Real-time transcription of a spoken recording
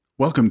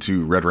Welcome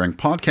to Red Rank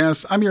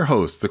Podcast. I'm your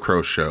host, The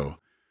Crow Show.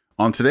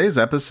 On today's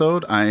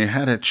episode, I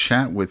had a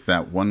chat with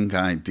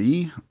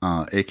That1GuyD,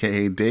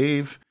 aka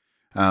Dave.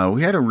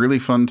 We had a really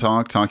fun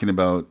talking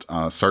about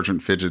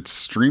Sergeant Fidget's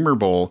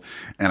Streamerbowl,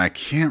 and I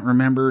can't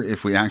remember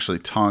if we actually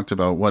talked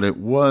about what it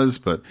was,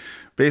 but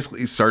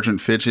basically Sergeant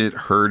Fidget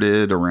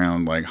herded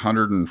around like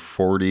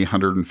 140,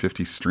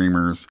 150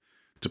 streamers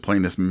to play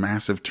in this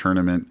massive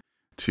tournament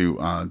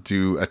to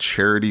do a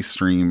charity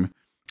stream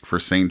for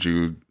St.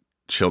 Jude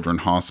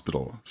Children's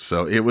Hospital.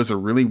 So it was a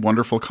really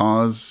wonderful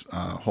cause.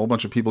 A whole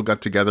bunch of people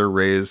got together,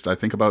 raised, I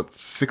think, about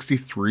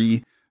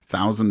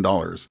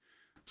 $63,000.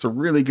 It's a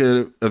really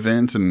good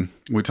event, and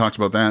we talked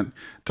about that.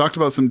 Talked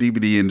about some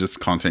DBD and just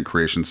content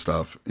creation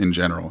stuff in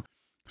general.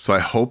 So I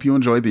hope you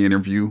enjoyed the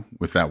interview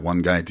with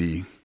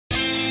That1GuyD.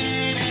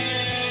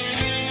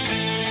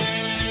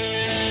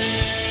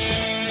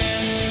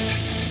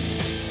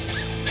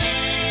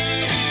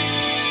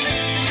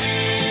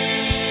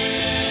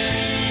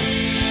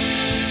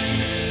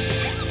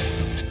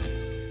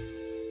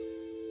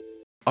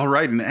 All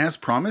right, and as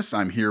promised,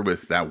 I'm here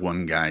with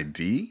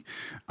That1GuyD.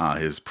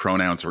 His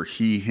pronouns are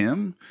he,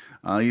 him.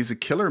 He's a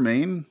killer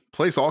main,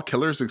 plays all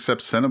killers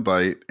except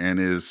Cenobite, and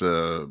is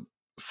a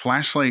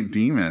flashlight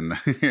demon.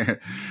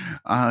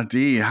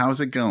 D, how's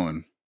it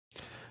going?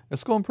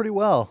 It's going pretty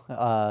well.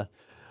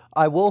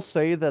 I will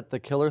say that the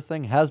killer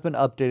thing has been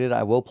updated.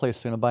 I will play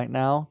Cenobite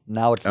now.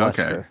 Now it's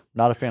Okay. Wesker.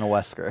 Not a fan of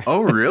Wesker.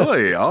 Oh,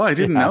 really? Oh, I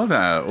didn't Yeah. know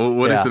that. Well,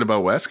 what is Yeah. it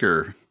about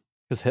Wesker?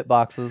 His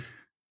hitboxes.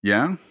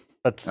 Yeah?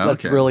 That's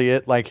Okay. really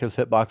it. Like, his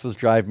hitboxes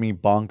drive me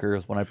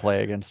bonkers when I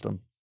play against him.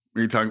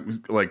 Are you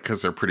talking, like,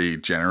 because they're pretty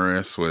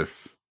generous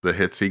with the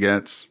hits he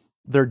gets?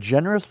 They're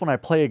generous when I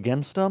play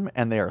against them,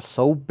 and they are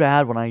so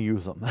bad when I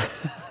use them.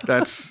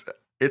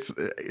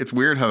 It's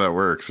weird how that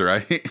works,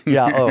 right?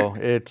 Yeah,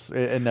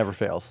 it never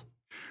fails.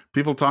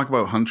 People talk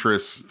about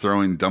Huntress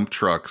throwing dump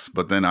trucks,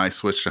 but then I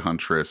switch to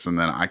Huntress and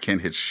then I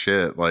can't hit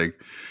shit.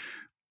 Like,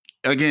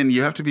 again,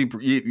 you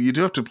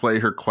do have to play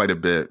her quite a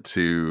bit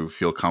to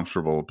feel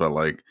comfortable. But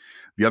like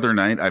the other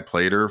night, I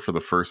played her for the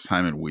first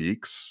time in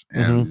weeks,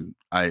 and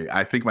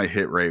I think my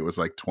hit rate was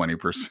like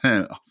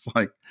 20%. I was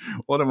like,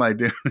 what am I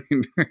doing?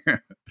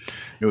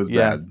 It was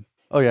bad.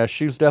 Oh yeah,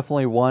 she's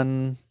definitely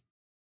one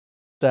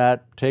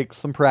that takes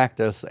some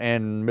practice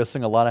and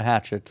missing a lot of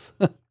hatchets.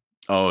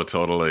 Oh,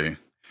 totally.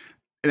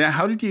 Now,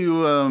 how did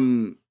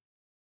you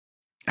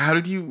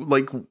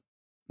like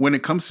when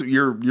it comes to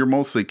you're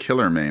mostly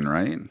killer main,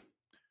 right?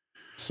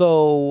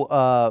 So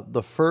I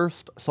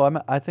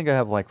think I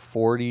have like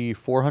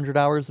 400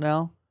 hours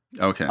now.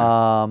 Okay.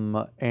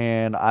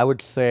 And I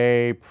would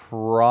say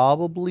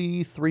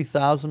probably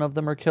 3,000 of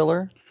them are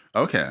killer.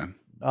 Okay.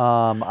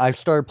 I've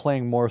started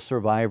playing more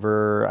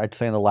Survivor, I'd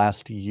say in the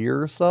last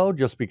year or so,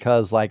 just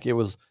because like it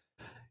was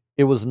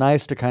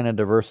nice to kind of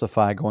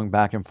diversify going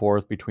back and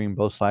forth between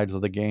both sides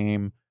of the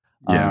game.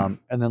 Yeah.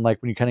 And then like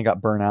when you kind of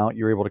got burnt out,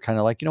 you're able to kind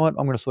of like, you know what,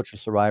 I'm going to switch to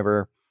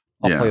Survivor.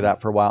 I'll play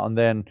that for a while. And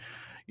then,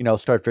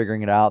 start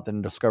figuring it out,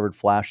 then discovered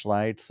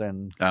flashlights,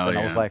 and then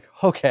I was like,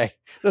 okay,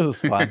 this is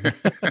fun.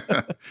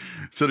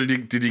 So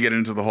did you get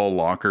into the whole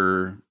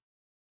locker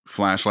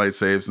flashlight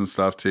saves and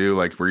stuff too?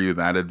 Like, were you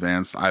that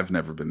advanced? I've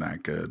never been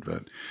that good,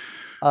 but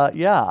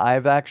yeah,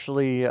 I've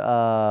actually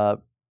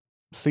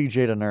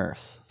CJ'd a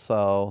nurse.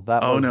 So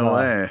that was no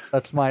way.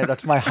 That's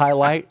my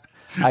highlight.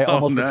 I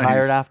almost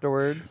retired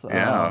afterwards.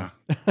 Yeah.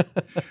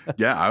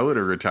 Yeah, I would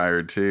have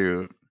retired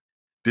too.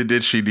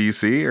 Did she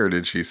DC or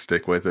did she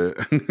stick with it?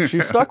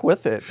 She stuck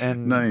with it,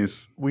 and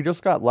nice. We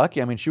just got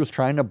lucky. I mean, she was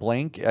trying to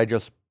blink. I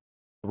just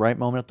the right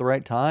moment at the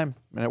right time,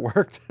 and it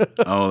worked.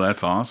 Oh,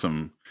 that's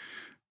awesome.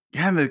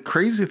 Yeah, and the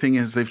crazy thing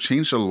is they've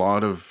changed a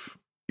lot of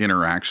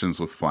interactions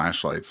with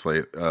flashlights.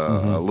 Like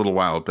a little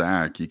while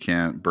back, you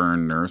can't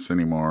burn nurse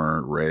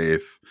anymore.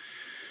 Wraith,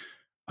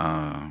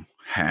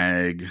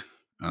 Hag,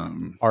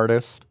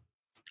 Artist,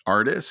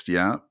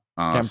 yeah.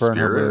 can't burn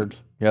her Spirit.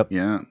 birds. Yep.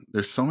 Yeah,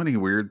 there's so many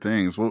weird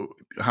things. What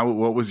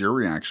was your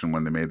reaction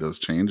when they made those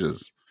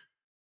changes?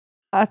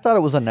 I thought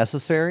it was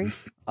unnecessary.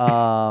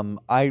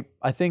 I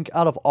think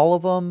out of all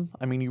of them,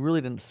 I mean, you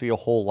really didn't see a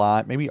whole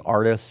lot. Maybe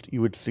Artist,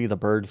 you would see the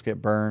birds get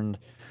burned.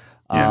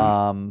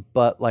 Yeah.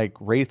 But like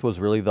Wraith was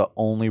really the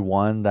only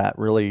one that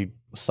really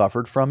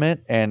suffered from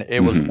it, and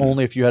it was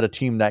only if you had a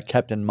team that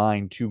kept in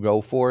mind to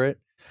go for it.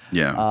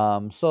 Yeah.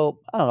 So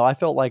I don't know. I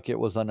felt like it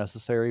was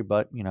unnecessary,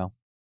 but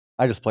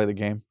I just play the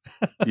game.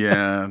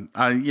 Yeah.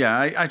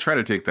 I try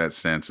to take that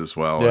stance as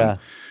well. Yeah.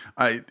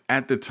 And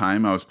at the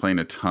time I was playing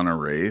a ton of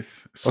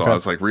Wraith, so I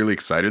was like really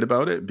excited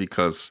about it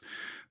because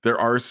there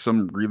are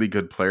some really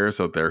good players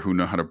out there who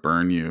know how to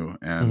burn you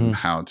and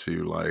how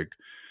to like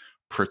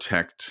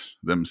protect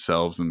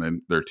themselves and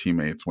then their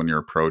teammates when you're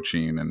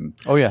approaching. And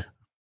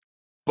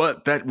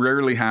but that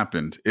rarely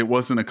happened. It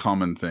wasn't a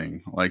common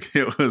thing. Like,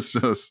 it was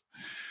just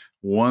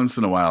once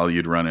in a while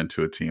you'd run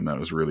into a team that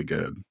was really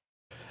good.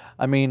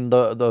 I mean,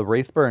 the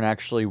Wraithburn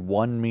actually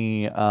won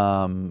me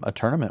a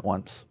tournament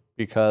once. Oh,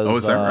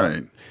 because is that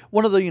right?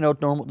 one of the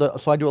normal.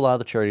 So I do a lot of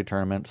the charity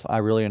tournaments. I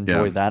really Yeah.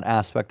 enjoy that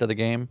aspect of the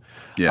game,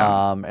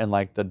 Yeah. and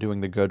like the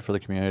doing the good for the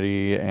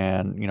community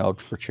and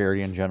for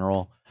charity in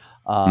general.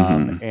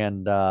 Hmm.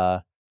 And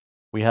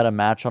we had a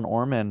match on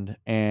Ormond,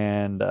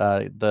 and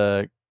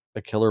the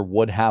killer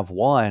would have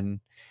won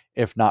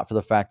if not for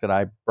the fact that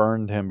I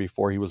burned him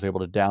before he was able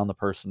to down the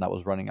person that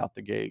was running out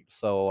the gate.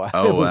 So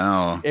Oh,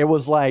 wow. it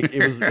was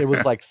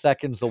like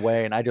seconds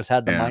away, and I just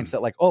had the Yeah.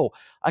 mindset like, oh,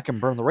 I can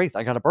burn the wraith.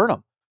 I got to burn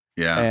him.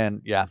 Yeah.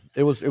 And yeah,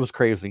 it was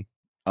crazy.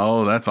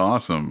 Oh, that's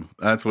awesome.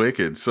 That's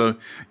wicked. So,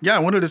 yeah, I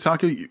wanted to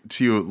talk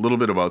to you a little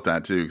bit about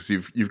that too, because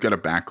you've got a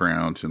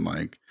background in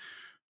like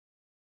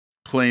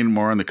playing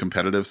more on the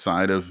competitive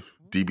side of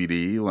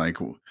DBD. Like,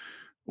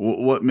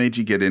 what made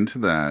you get into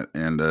that,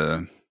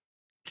 and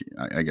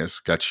I guess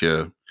got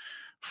you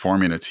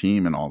forming a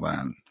team and all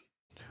that.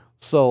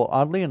 So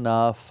oddly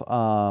enough,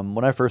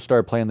 when I first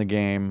started playing the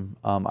game,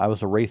 I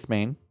was a Wraith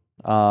main.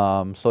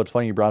 So it's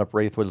funny you brought up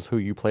Wraith was who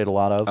you played a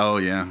lot of. Oh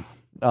yeah.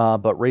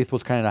 But Wraith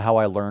was kind of how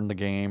I learned the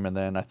game, and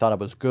then I thought I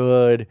was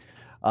good.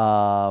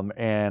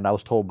 And I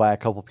was told by a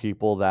couple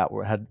people that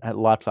had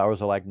lots of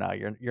hours. Are like, no,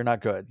 you're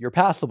not good. You're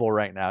passable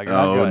right now. You're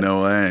not Oh, good.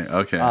 no way.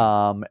 Okay.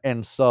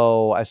 And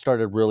so I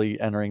started really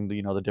entering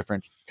the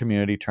different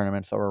community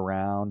tournaments that were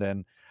around,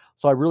 and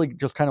so I really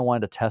just kind of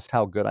wanted to test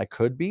how good I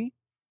could be.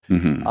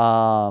 Hmm.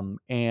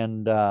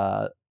 And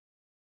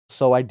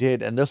so I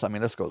did, and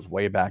this goes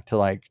way back to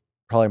like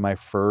probably my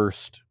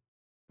first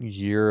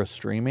year of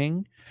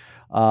streaming.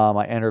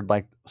 I entered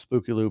like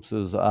Spooky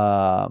Loops's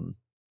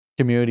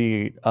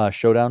community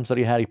showdowns that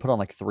he had. He put on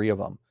like 3 of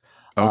them.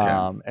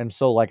 Okay. And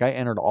so like I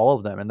entered all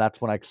of them, and that's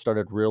when I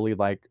started really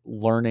like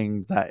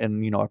learning that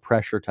in a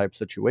pressure type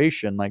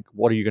situation, like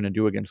what are you going to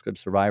do against good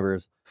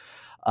survivors?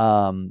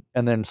 And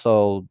then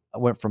so I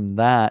went from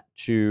that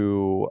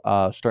to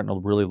starting to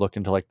really look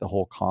into like the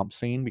whole comp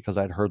scene because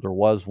I'd heard there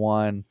was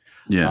one.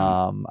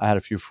 Yeah. I had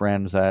a few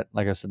friends that,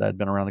 like I said, had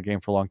been around the game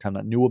for a long time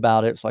that knew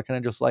about it. So I kind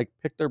of just like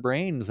picked their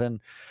brains and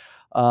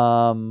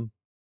um,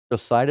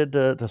 decided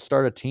to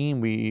start a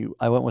team.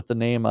 I went with the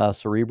name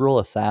Cerebral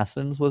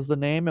Assassins was the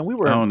name, and we Oh,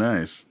 weren't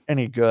nice.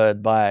 any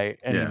good by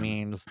any Yeah.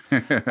 means.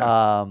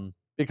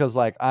 Because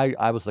like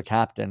I was the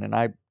captain and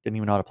I didn't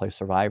even know how to play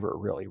Survivor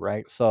really,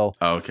 right? So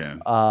Okay.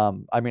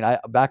 I mean, I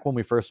back when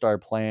we first started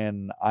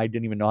playing, I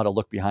didn't even know how to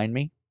look behind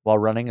me while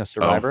running a Oh,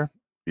 Survivor.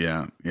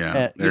 yeah. Yeah.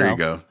 And, There you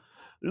go.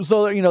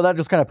 so that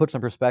just kind of puts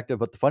in perspective.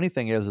 But the funny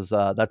thing is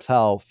that's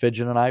how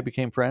Fidget and I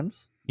became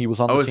friends. He was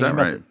on the Oh, is that team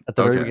at right?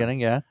 the very Okay. beginning,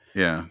 yeah.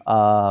 Yeah.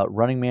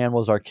 Running Man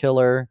was our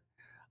killer,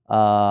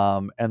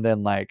 and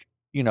then like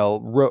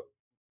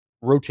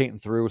rotating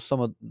through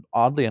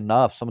oddly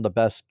enough, some of the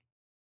best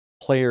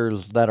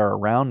players that are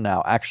around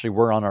now actually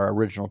were on our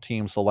original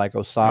team. So like Oh, cool.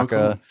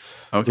 Osaka,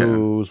 Okay.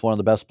 who's one of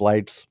the best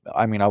blights.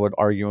 I mean, I would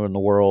argue in the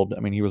world. I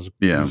mean, he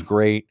Yeah. was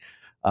great.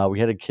 We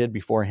had a kid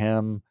before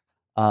him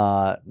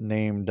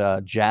named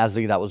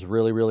Jazzy that was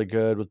really really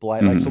good with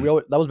blight. Like so, Hmm.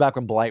 that was back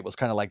when blight was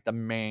kind of like the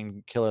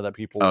main killer that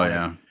people Oh, wanted.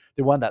 yeah.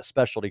 They wanted that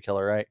specialty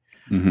killer, right?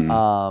 Hmm.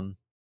 Um,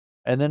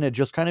 and then it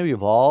just kind of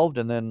evolved,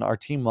 and then our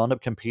team wound up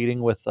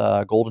competing with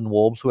Golden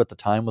Wolves, who at the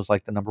time was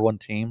like the number one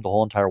team. The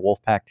whole entire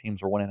Wolfpack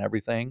teams were winning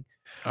everything.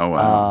 Oh,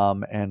 wow.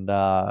 And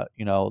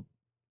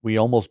we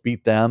almost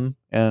beat them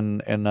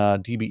in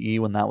DBE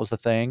when that was the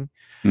thing.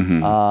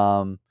 Hmm.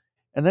 Um,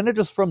 and then it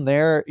just from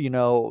there,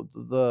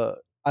 the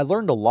I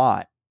learned a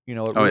lot. It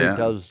Oh, really yeah.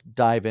 does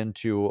dive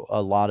into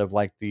a lot of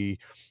like the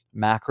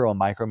macro and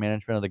micro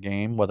management of the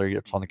game, whether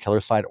it's on the killer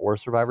side or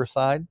survivor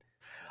side.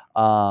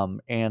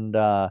 And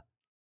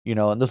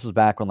and this was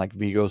back when like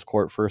Vigo's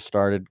Court first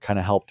started, kind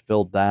of helped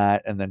build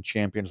that, and then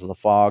Champions of the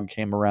Fog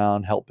came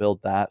around, helped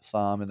build that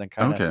some, and then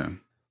kind of Okay.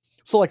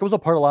 so, like, I was a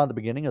part of a lot of the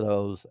beginning of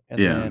those, and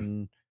Yeah.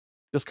 then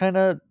just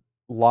kinda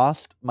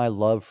lost my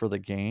love for the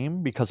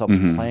game because I was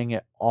Hmm. playing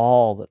it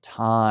all the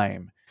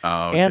time.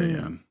 Oh, okay. And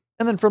Yeah.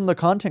 and then from the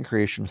content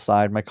creation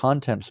side, my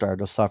content started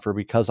to suffer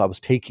because I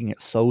was taking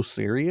it so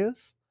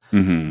serious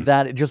Hmm.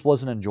 that it just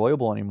wasn't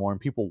enjoyable anymore,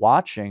 and people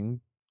watching,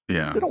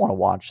 Yeah. they don't wanna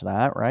watch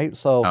that, right?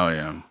 So, Oh,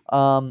 yeah.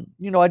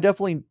 I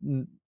definitely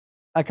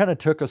I kinda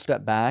took a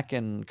step back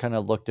and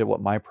kinda looked at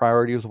what my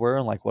priorities were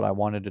and, like, what I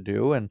wanted to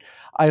do, and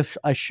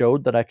I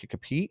showed that I could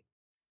compete,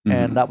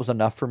 and Hmm. that was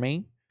enough for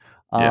me.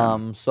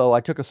 Yeah. So I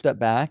took a step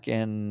back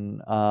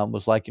and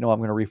was like, I'm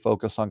going to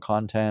refocus on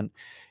content,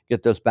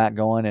 get this back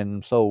going.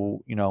 And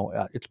so,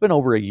 it's been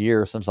over a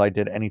year since I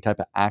did any type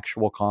of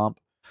actual comp.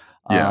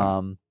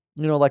 Yeah.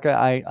 Like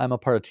I'm a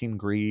part of Team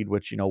Greed,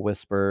 which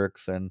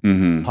Whisperks and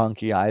Hmm.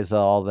 Punky, Isa,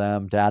 all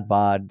them, Dad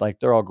Bod, like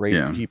they're all great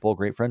Yeah. people,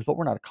 great friends, but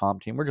we're not a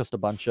comp team. We're just a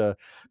bunch of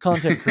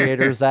content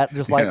creators that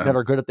just like Yeah. that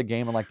are good at the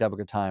game and like to have a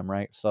good time,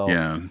 right? So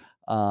Yeah.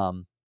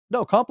 um,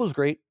 no, comp was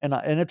great, and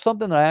it's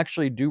something that I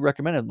actually do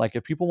recommend it. Like,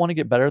 if people wanna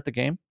get better at the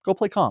game, go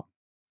play comp.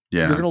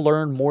 You're Yeah. gonna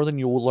learn more than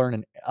you will learn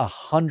in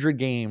 100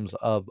 games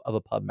of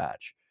a pub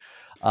match.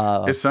 It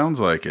Uh,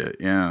 sounds like it.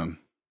 Yeah.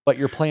 but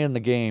you're playing the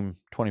game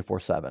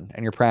 24/7,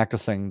 and you're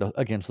practicing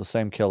against the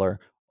same killer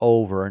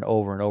over and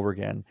over and over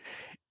again.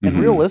 And Mm-hmm.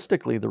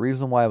 realistically, the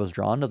reason why I was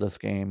drawn to this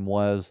game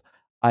was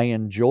I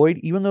enjoyed,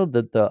 even though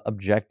the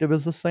objective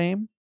is the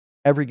same,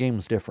 every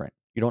game's different.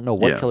 You don't know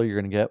what Yeah. killer you're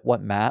gonna get,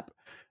 what map.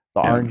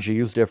 The Yeah. RNG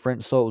is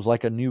different, so it was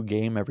like a new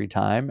game every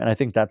time, and I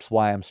think that's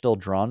why I'm still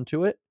drawn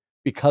to it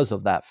because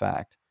of that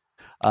fact.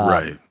 Um,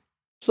 Right.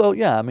 so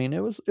yeah, I mean,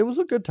 it was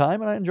a good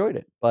time and I enjoyed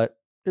it, but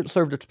it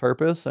served its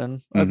purpose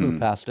and I've moved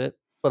Mm-hmm. past it.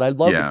 But I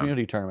love the Yeah.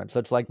 community tournaments.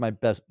 That's like my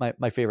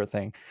favorite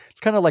thing. It's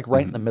kind of like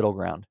right in the Mm-hmm. middle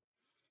ground.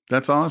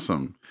 That's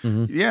awesome.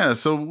 Mhm. Yeah.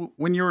 So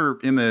when you were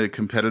in the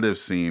competitive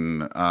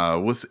scene,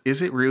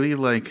 is it really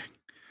like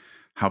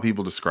how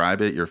people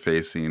describe it? You're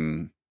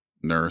facing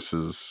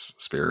nurses,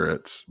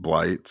 spirits,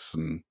 blights,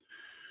 and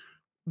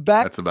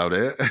Back that's about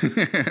it.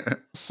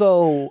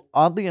 So,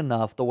 oddly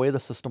enough, the way the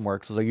system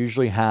works is I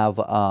usually have,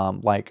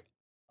 like,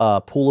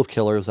 a pool of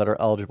killers that are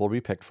eligible to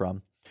be picked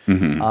from.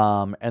 Hmm.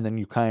 And then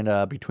you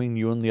kinda between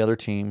you and the other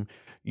team,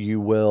 you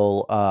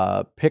will,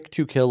 pick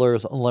 2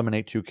 killers,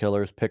 eliminate 2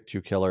 killers, pick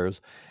 2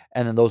 killers,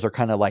 and then those are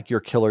kinda like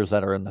your killers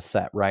that are in the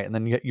set, right? And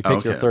then you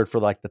pick your Okay. 3rd for,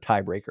 like, the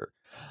tiebreaker.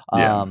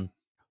 Yeah. Um,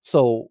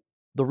 so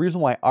the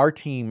reason why our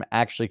team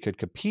actually could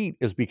compete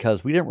is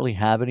because we didn't really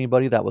have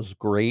anybody that was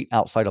great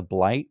outside of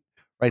Blight,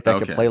 right, that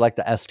could Okay. play, like,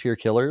 the S tier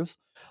killers.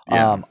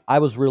 Yeah. I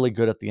was really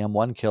good at the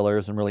M1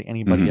 killers and really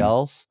anybody Hmm.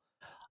 else.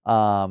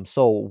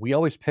 So we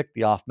always pick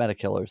the off meta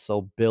killers.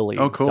 So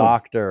Oh, Billy, cool.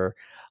 Doctor,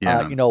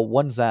 Yeah.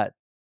 ones that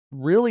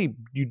really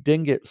you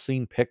didn't get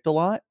seen picked a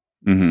lot.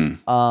 Hmm.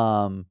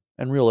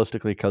 And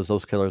realistically, because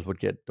those killers would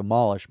get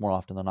demolished more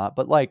often than not.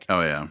 But like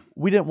Oh, yeah.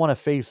 we didn't want to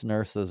face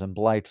nurses and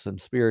blights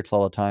and spirits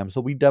all the time.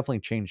 So we definitely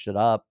changed it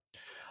up.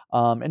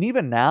 And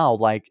even now,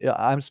 like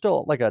I'm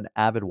still like an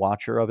avid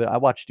watcher of it. I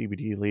watch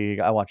DBD League,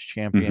 I watch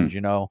Hmm. Champions,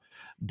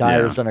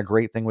 Dyer's Yeah. done a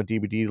great thing with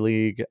DBD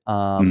League,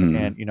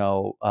 Hmm. and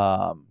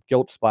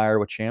Guilt Spire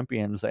with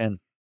Champions, and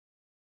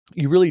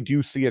you really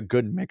do see a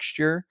good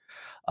mixture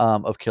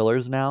of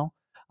killers now.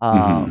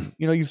 Hmm.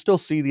 You still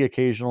see the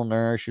occasional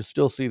nurse, you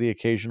still see the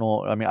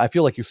occasional I mean, I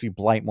feel like you see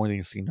blight more than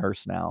you see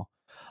nurse now.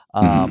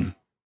 Hmm. Um,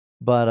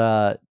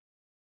 but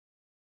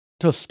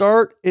to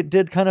start, it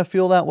did kind of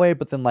feel that way,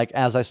 but then, like,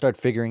 as I started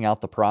figuring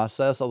out the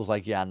process, I was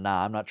like, "Yeah,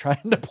 nah, I'm not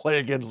trying to play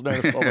against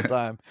Nurse all the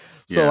time."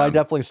 So I Yeah.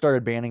 definitely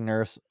started banning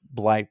Nurse,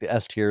 Blight, the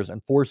S tiers,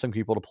 and forcing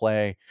people to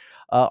play,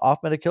 off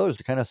meta killers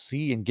to kinda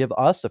see and give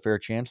us a fair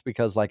chance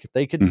because, like, if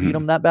they could beat Hmm.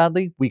 them that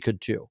badly, we could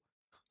too.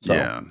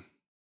 So Yeah.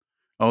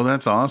 Oh,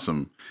 that's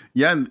awesome.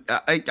 Yeah, and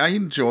I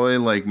enjoy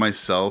like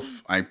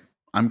myself.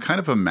 I'm kind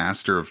of a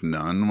master of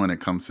none when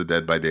it comes to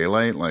Dead by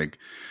Daylight. Like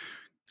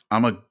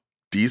I'm a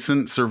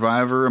decent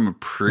survivor. I'm a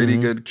pretty mhm,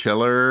 good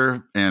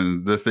killer.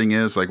 And the thing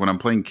is, like when I'm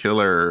playing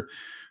killer,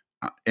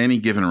 any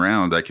given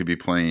round, I could be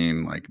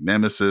playing like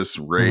Nemesis,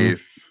 mhm,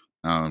 Wraith,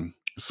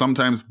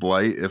 sometimes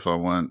Blight if I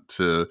want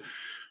to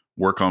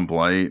work on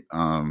Blight.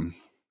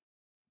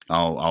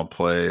 I'll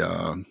play.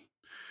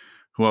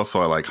 Who else do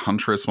I like?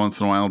 Huntress once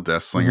in a while,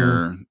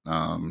 mhm. Deathslinger.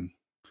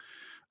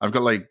 I've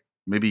got like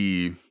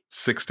maybe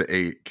 6 to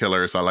 8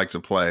 killers I like to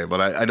play, but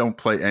I don't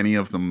play any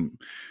of them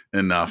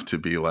enough to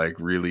be like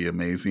really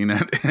amazing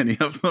at any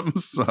of them.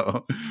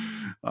 So,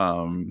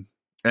 um,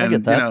 I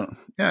get and that.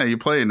 yeah, you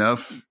play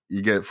enough,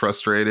 you get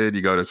frustrated,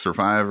 you go to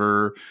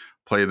Survivor,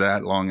 play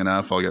that long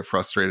enough, I'll get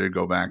frustrated,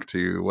 go back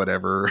to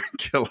whatever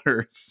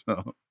killer.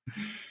 So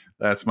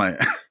that's my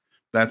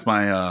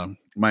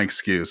my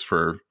excuse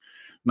for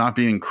not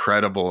being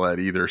credible at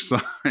either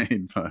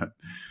side, but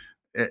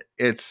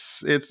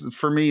it's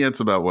for me it's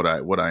about what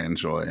I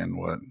enjoy and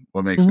what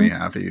makes me Mhm.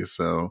 happy.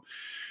 So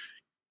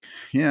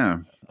yeah.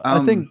 I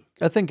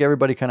think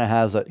everybody kinda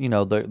has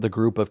the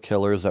group of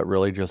killers that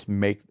really just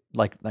make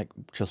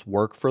just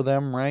work for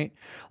them, right?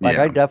 Like,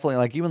 I Yeah. definitely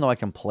like, even though I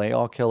can play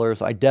all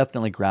killers, I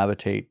definitely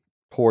gravitate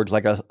towards,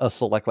 like, a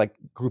select, like,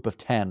 group of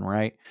 10,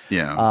 right?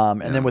 Yeah.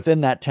 And then Yeah.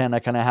 within that 10, I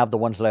kinda have the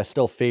ones that I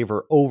still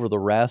favor over the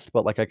rest,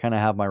 but, like, I kinda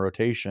have my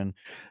rotation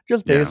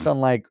just Yeah. based on,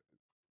 like,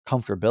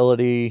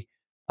 comfortability,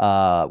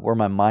 where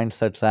my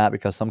mindset's at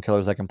because some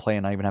killers I can play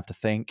and not even have to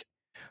think.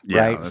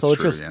 Yeah, Right? that's So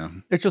true. Yeah.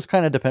 it just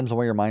kinda depends on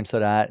where your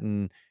mindset at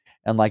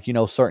and, like,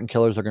 certain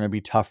killers are gonna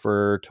be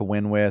tougher to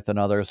win with than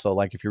others, so,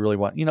 like, if you really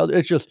want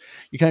it's just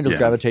you kinda just Yeah.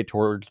 gravitate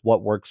towards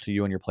what works to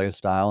you and your play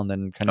style and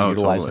then kinda Oh,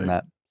 utilizing totally.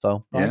 that.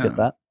 So, no, I get Yeah.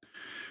 that.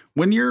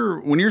 When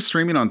you're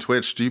streaming on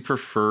Twitch, do you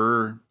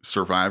prefer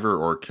Survivor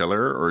or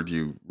Killer, or do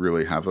you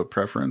really have a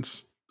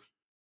preference?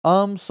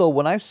 So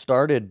when I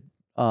started,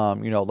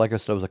 like I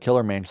said, I was a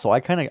killer main, so I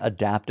kinda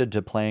adapted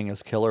to playing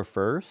as killer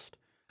first.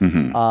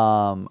 Hmm.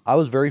 I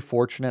was very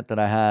fortunate that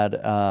I had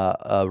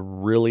a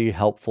really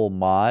helpful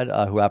mod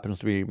who happens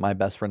to be my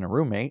best friend and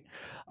roommate,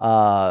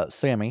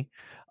 Sammy,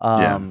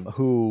 Yeah.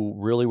 who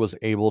really was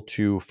able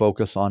to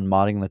focus on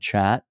modding the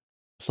chat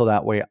so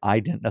that way I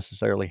didn't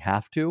necessarily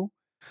have to.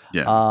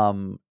 Yeah.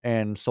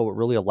 And so it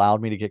really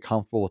allowed me to get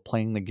comfortable with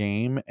playing the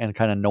game and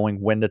kind of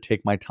knowing when to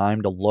take my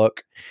time to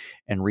look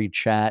and read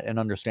chat and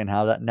understand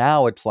how that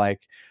now it's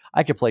like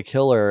I could play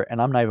killer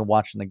and I'm not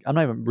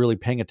even really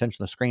paying attention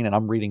to the screen and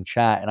I'm reading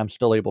chat and I'm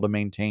still able to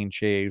maintain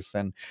chase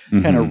and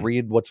kind of Hmm.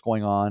 read what's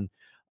going on.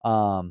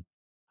 Um,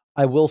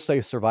 I will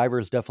say Survivor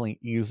is definitely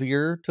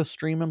easier to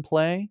stream and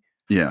play.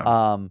 Yeah.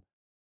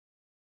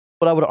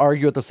 But I would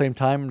argue at the same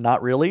time,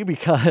 not really,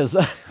 because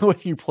when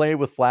you play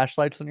with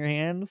flashlights in your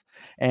hands,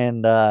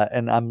 and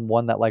I'm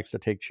one that likes to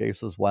take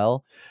chase as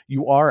well,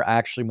 you are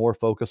actually more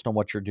focused on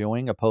what you're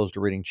doing opposed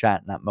to reading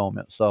chat in that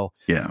moment. So,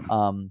 Yeah.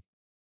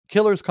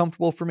 Killer's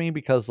comfortable for me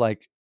because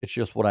like it's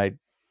just what I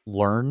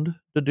learned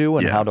to do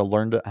and Yeah.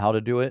 how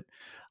to do it.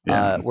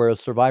 Yeah. Whereas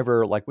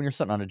Survivor, like when you're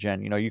sitting on a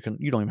gen, you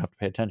don't even have to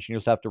pay attention. You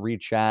just have to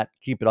read chat,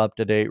 keep it up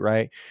to date,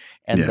 right?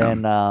 And Yeah.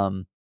 then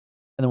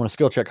when a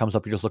skill check comes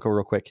up, you just look over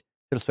real quick,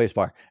 hit a space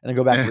bar, and then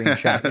go back to reading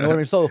chat. You know what I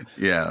mean? So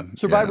Yeah. Yeah.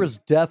 Survivor's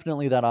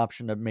definitely that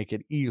option to make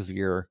it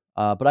easier,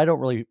 but I don't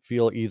really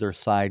feel either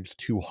side's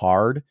too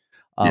hard.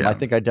 I Yeah.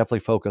 think I definitely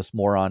focus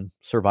more on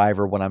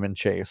Survivor when I'm in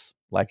chase,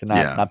 like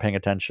Yeah. not paying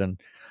attention.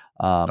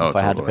 Oh, If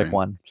I had to pick totally.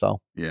 one,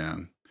 so Yeah.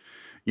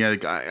 Yeah,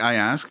 like I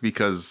ask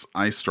because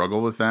I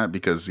struggle with that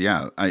because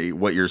yeah,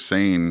 what you're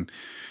saying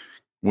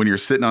when you're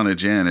sitting on a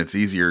gen, it's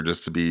easier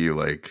just to be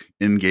like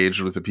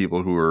engaged with the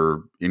people who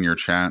are in your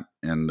chat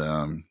and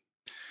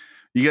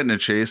you get in a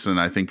chase and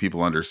I think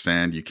people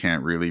understand you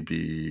can't really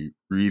be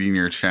reading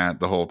your chat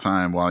the whole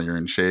time while you're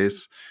in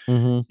chase.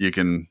 mhm, You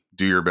can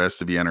do your best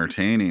to be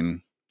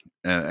entertaining.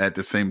 At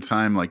the same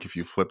time, like if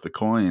you flip the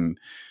coin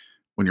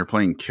when you're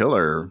playing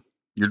killer,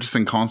 you're just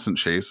in constant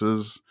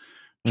chases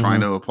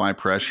trying mhm, to apply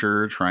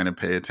pressure, trying to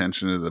pay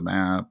attention to the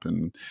map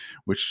and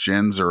which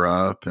gens are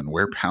up and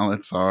where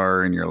pallets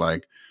are. And you're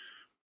like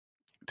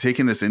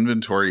taking this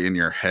inventory in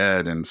your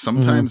head. And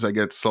mhm. sometimes I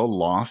get so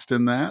lost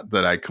in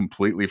that I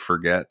completely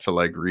forget to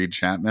like read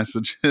chat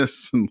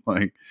messages. And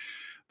like,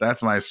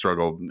 that's my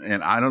struggle.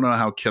 And I don't know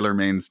how killer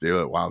mains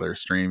do it while they're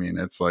streaming.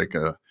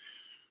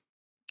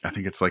 I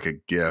think it's like a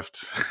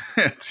gift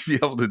to be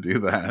able to do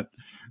that.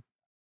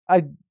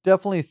 I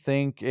definitely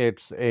think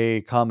it's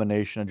a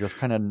combination of just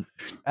kinda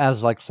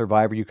as, like,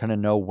 Survivor, you kinda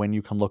know when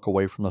you can look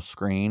away from the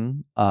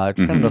screen.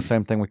 It's kinda the Hmm.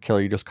 same thing with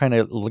Killer. You just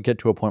kinda get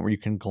to a point where you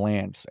can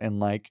glance and,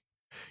 like,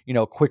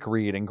 quick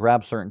read and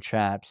grab certain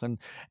chats, and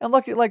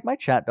lucky like, my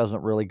chat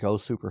doesn't really go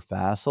super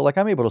fast, so, like,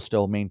 I'm able to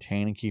still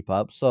maintain and keep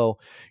up. So,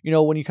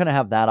 when you kinda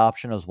have that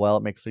option as well,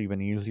 it makes it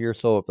even easier.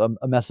 So if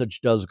a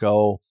message does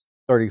go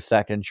 30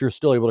 seconds, you're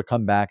still able to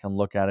come back and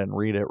look at it and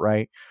read it,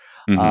 right?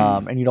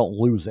 Hmm. And you don't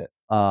lose it.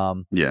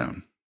 Yeah.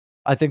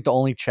 I think the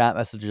only chat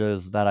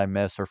messages that I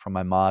miss are from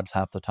my mods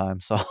half the time,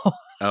 so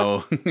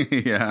Oh,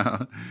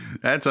 yeah.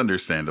 That's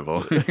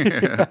understandable.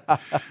 Yeah.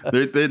 yeah.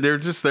 They're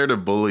just there to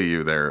bully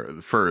you there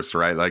first,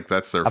 right? Like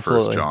that's their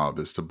first Absolutely. job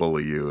is to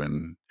bully you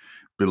and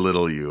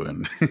belittle you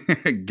and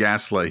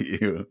gaslight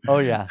you. Oh,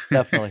 yeah,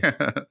 definitely.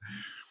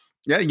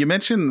 Yeah, you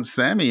mentioned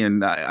Sammy,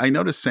 and I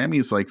noticed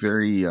Sammy's like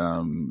very,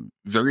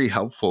 very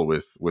helpful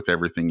with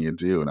everything you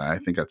do, and I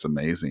think that's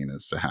amazing.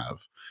 Is to have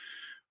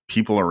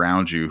people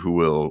around you who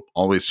will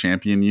always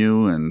champion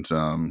you, and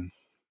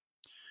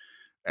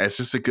it's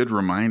just a good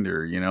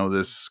reminder.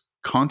 This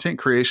content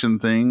creation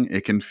thing,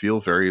 it can feel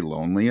very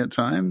lonely at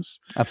times,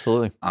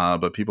 Absolutely.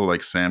 but people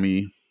like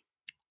Sammy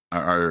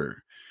are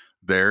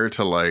there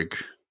to like.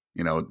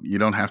 You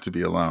don't have to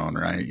be alone,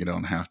 right? You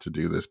don't have to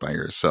do this by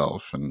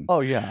yourself, and Oh,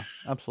 yeah,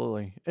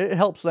 absolutely. It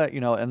helps that,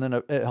 and then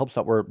it helps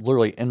that we're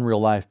literally in real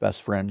life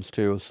best friends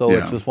too. So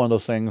it's yeah, just one of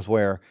those things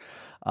where,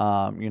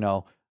 um, you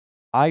know,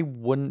 I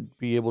wouldn't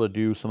be able to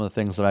do some of the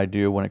things that I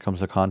do when it comes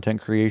to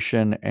content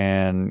creation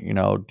and,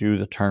 do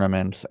the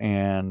tournaments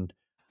and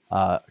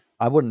uh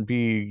I wouldn't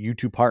be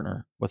YouTube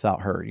partner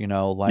without her,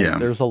 like yeah.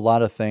 there's a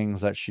lot of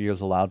things that she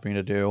has allowed me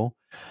to do.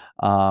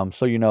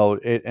 So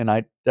it, and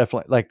I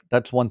definitely like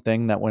that's one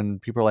thing that when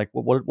people are like,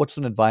 what's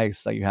an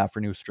advice that you have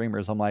for new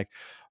streamers? I'm like,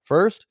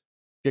 first,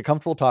 get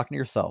comfortable talking to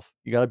yourself.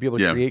 You got to be able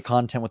to Yeah. create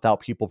content without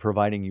people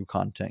providing you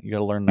content. You got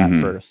to learn that Hmm.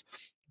 first.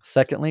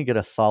 Secondly, get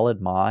a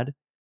solid mod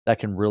that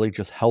can really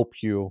just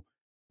help you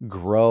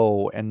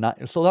grow and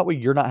not so that way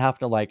you're not having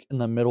to like in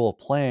the middle of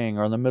playing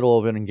or in the middle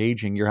of it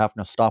engaging, you're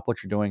having to stop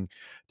what you're doing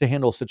to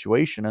handle a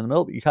situation. In the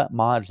middle, you got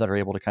mods that are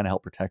able to kind of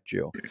help protect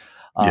you.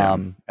 Yeah.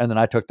 And then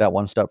I took that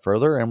one step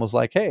further and was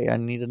like, "Hey, I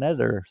need an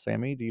editor.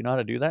 Sammy, do you know how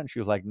to do that?" And she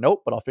was like,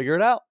 "Nope, but I'll figure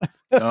it out."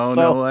 Oh, so,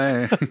 no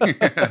way.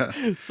 Yeah.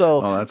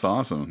 so, Oh, that's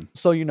awesome.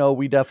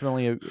 we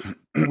definitely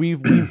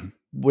we've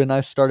when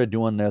I started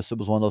doing this, it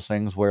was one of those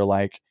things where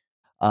like,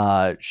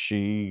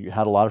 she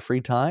had a lot of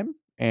free time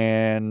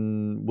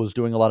and was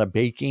doing a lot of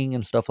baking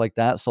and stuff like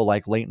that. So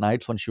like late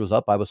nights when she was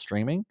up, I was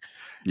streaming,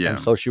 and Yeah.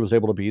 so she was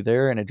able to be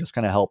there, and it just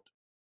kind of helped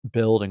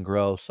build and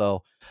grow.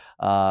 So,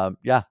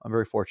 yeah, I'm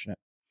very fortunate.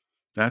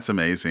 That's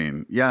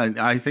amazing. Yeah,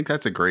 I think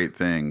that's a great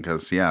thing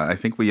because yeah, I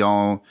think we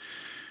all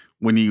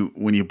when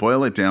you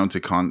boil it down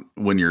to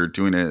when you're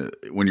doing it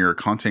when you're a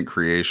content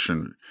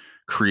creation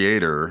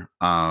creator,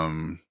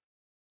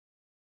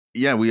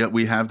 yeah,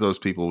 we have those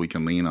people we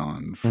can lean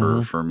on.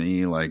 For Mhm. for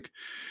me, like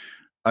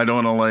I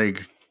don't want to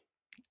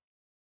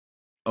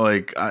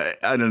like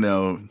I don't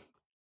know.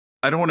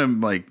 I don't want to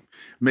like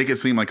make it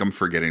seem like I'm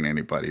forgetting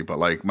anybody, but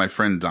like my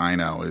friend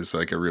Dino is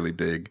like a really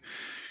big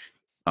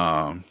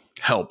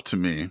help to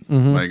me.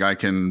 Like I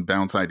can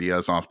bounce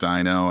ideas off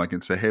Dino. I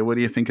can say, hey, what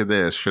do you think of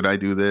this? Should I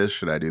do this?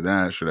 Should I do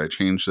that? Should I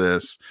change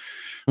this?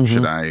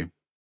 Should I?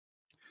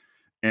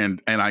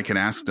 And I can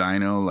ask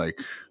Dino, like,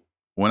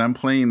 when I'm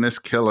playing this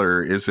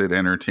killer, is it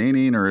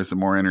entertaining, or is it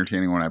more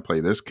entertaining when I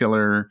play this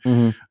killer?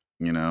 You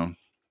know,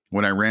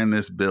 when I ran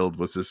this build,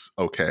 was this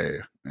okay?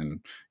 And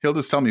he'll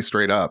just tell me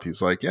straight up.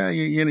 He's like, yeah,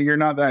 you're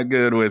not that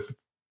good with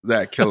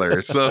that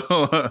killer.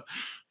 So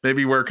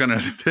maybe work on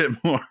it a bit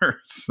more.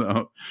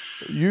 So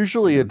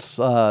usually it's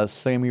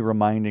Sammy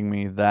reminding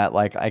me that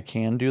like I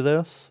can do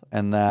this,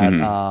 and that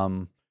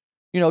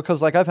you know,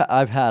 because like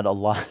I've had a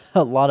lot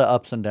of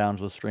ups and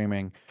downs with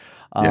streaming.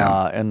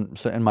 And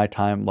so in my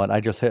time,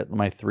 I just hit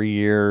my 3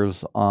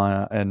 years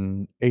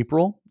in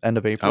April, end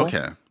of April.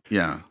 Okay.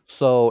 Yeah.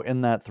 So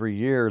in that 3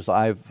 years,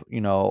 I've, you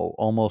know,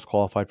 almost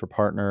qualified for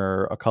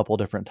partner a couple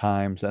different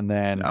times. And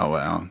then, oh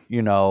wow,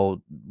 you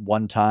know,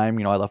 one time,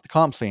 you know, I left the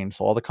comp scene.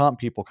 So all the comp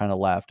people kind of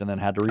left and then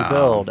had to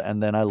rebuild.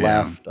 And then I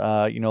left,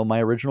 you know,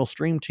 my original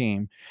stream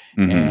team,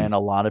 and a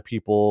lot of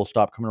people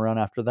stopped coming around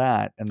after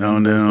that. And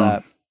then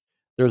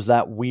there's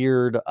that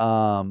weird,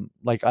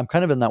 like I'm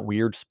kind of in that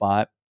weird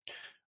spot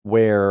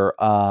where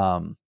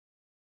I'm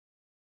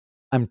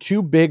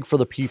too big for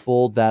the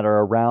people that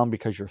are around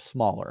because you're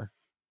smaller,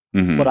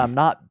 but I'm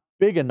not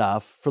big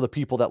enough for the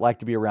people that like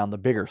to be around the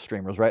bigger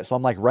streamers, right? So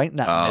I'm like right in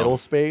that middle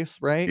space,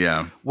 right?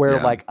 Yeah.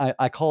 Where like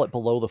I call it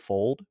below the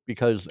fold,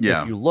 because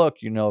if you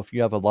look, you know, if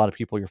you have a lot of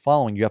people you're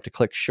following, you have to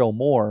click show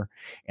more,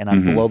 and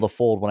I'm below the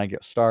fold when I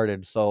get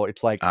started. So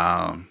it's like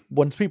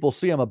once people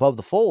see I'm above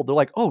the fold, they're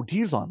like, oh,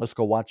 D's on, let's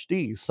go watch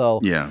D. So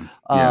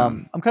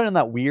I'm kind of in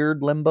that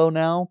weird limbo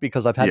now,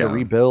 because I've had to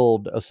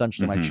rebuild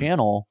essentially my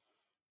channel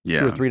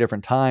 2 or 3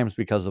 different times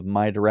because of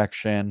my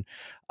direction,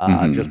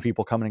 just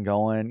people coming and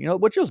going, you know,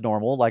 which is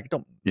normal. Like,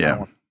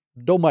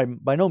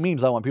 by no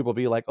means I want people to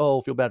be like,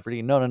 oh, feel bad for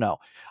D. No.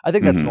 I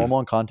think that's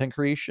normal in content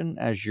creation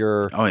as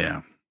your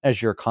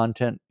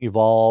content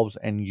evolves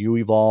and you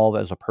evolve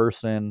as a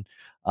person,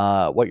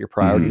 what your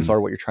priorities are,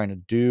 what you're trying to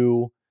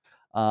do.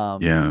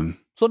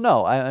 So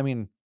no, I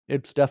mean,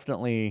 it's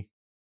definitely,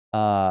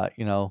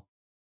 you know,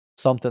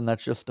 something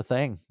that's just a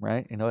thing,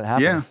 right? You know, it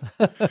happens.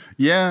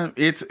 Yeah,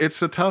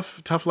 it's a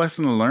tough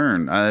lesson to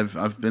learn.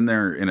 I've been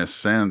there in a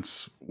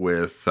sense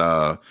with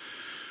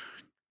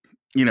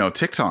you know,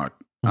 TikTok.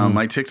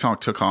 My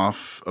TikTok took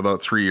off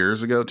about 3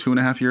 years ago,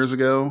 2.5 years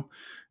ago,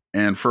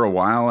 and for a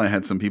while I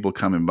had some people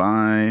coming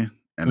by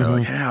and they're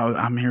like, "Hey,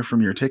 I'm here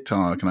from your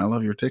TikTok and I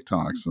love your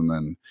TikToks." And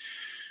then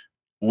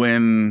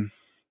when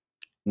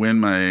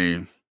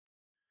my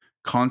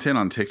content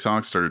on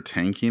TikTok started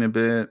tanking a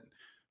bit,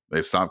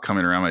 they stopped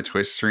coming around my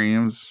Twitch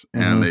streams,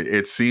 and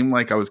it seemed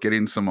like I was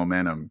getting some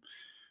momentum.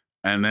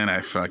 And then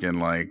I fucking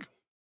like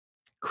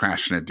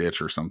crashed in a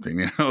ditch or something,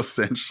 you know,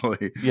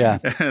 essentially. Yeah.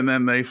 And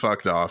then they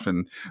fucked off,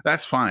 and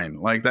that's fine.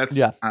 Like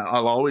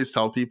I'll always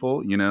tell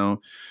people, you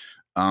know,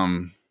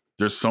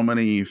 there's so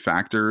many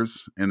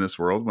factors in this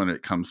world when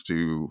it comes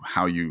to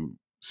how you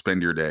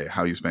spend your day,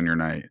 how you spend your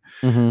night.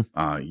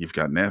 You've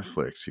got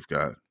Netflix, you've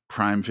got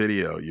Prime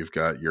Video, you've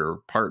got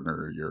your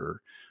partner,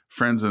 your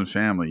friends and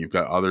family, you've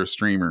got other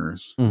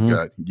streamers, you've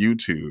got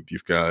YouTube,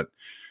 you've got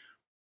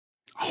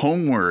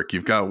homework,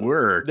 you've got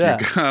work,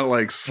 you've got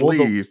like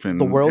sleep, and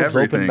the world's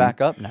everything. Open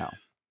back up now,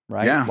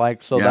 right? Yeah.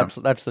 Like, so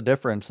that's the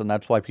difference, and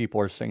that's why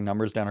people are seeing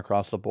numbers down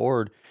across the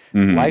board.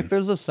 Life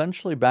is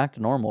essentially back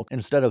to normal.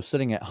 Instead of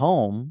sitting at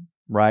home,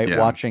 right,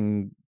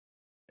 watching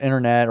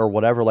internet or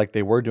whatever like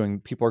they were doing,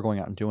 people are going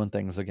out and doing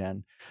things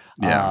again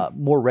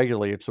more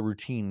regularly. It's a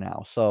routine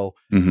now. So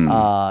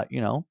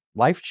you know,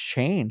 life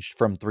changed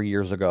from 3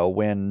 years ago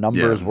when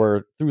numbers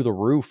were through the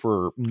roof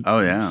for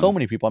so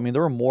many people. I mean,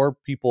 there were more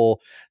people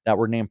that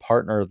were named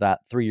partner that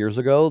 3 years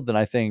ago than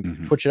I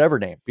think Twitch had ever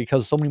named,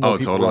 because so many more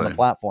people were on the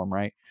platform,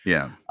 right?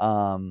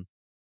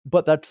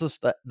 But that's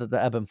just the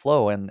ebb and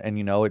flow, and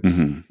you know, it's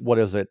what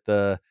is it,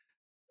 the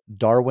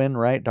Darwin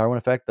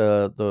effect,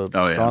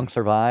 the strong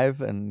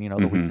survive and, you know,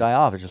 the weak die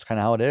off. It's just kind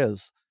of how it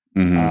is.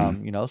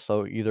 You know,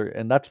 so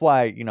and that's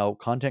why, you know,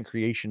 content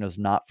creation is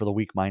not for the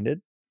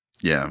weak-minded.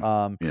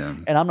 And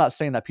I'm not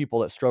saying that people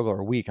that struggle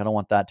are weak. I don't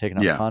want that taken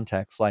out of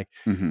context. Like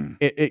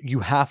you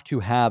have to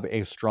have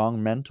a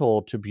strong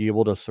mental to be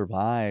able to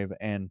survive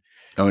and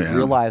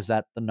realize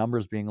that the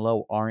numbers being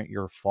low aren't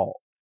your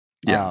fault.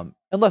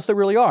 Unless they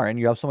really are, and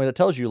you have somebody that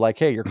tells you like,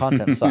 hey, your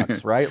content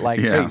sucks, right? Like,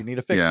 hey, you need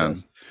to fix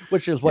this,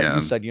 which is what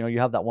you said. You know, you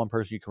have that one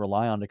person you can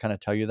rely on to kind of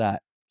tell you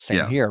that.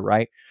 Same here,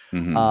 right?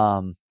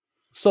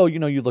 So, you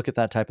know, you look at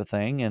that type of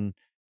thing, and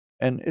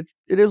it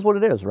is what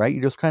it is, right?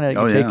 You just kind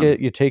of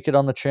you take it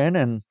on the chin,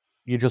 and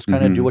you just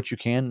kind of do what you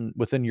can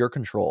within your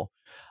control.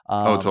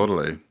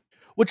 Totally.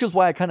 Which is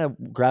why I kind of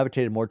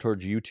gravitated more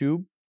towards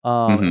YouTube.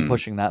 And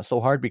pushing that so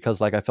hard, because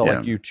like I felt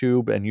like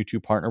YouTube and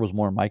YouTube partner was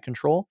more in my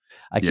control.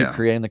 I keep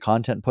creating the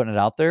content and putting it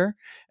out there,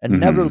 and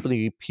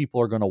inevitably people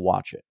are going to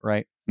watch it,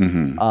 right?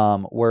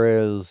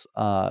 Whereas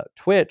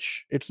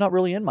Twitch, it's not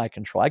really in my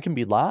control. I can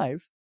be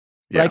live,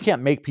 But I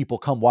can't make people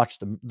come watch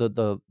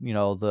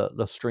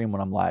the stream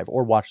when I'm live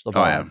or watch the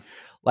VOD.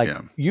 Like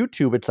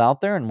YouTube, it's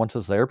out there, and once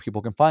it's there,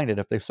 people can find it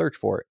if they search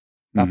for it.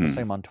 Not the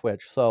same on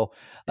Twitch. So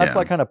that's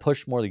why I kind of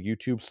pushed more the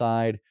YouTube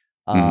side.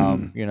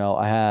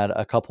 I had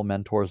a couple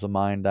mentors of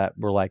mine that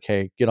were like,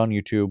 "Hey, get on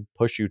YouTube,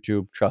 push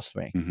YouTube, trust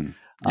me." And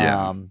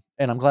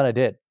I'm glad I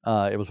did.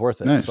 It was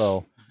worth it. Nice.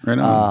 So, right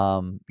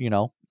on.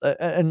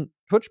 and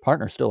Twitch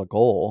partner is still a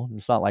goal.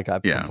 It's not like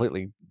I've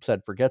completely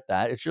said forget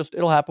that. It's just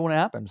it'll happen when it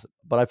happens.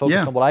 But I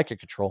focused on what I could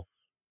control.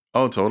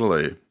 Oh,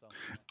 totally.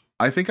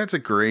 I think that's a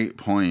great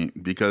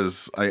point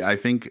because I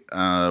think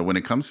when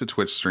it comes to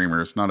Twitch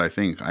streamers,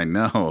 I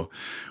know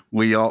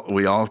we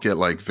all get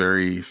like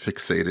very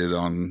fixated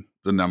on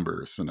the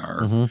numbers and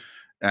our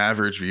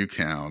average view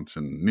count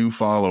and new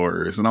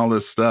followers and all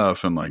this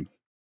stuff. And like,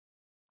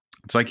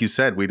 it's like you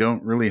said, we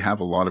don't really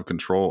have a lot of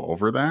control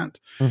over that.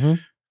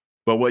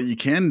 But what you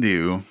can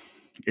do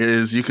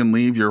is you can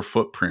leave your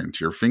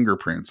footprint, your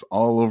fingerprints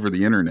all over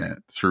the internet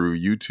through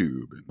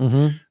YouTube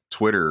and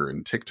Twitter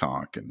and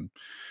TikTok, and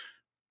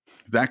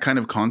that kind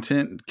of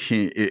content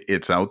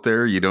it's out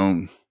there. You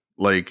don't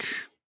like,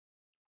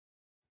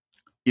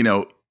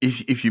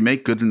 if you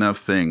make good enough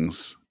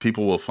things,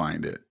 people will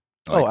find it.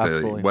 Like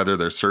absolutely. Whether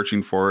they're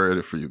searching for it,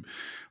 if it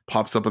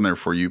pops up on their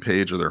For You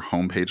page or their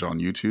homepage on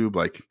YouTube,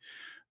 like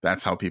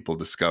that's how people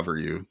discover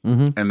you.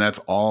 And that's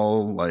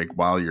all like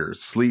while you're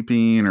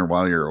sleeping or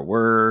while you're at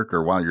work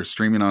or while you're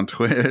streaming on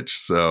Twitch.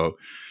 So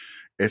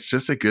it's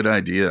just a good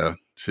idea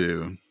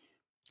to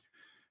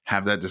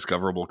have that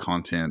discoverable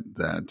content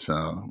that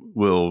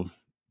will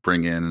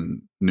bring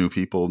in new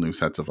people, new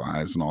sets of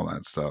eyes, and all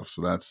that stuff.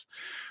 So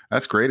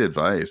that's great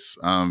advice.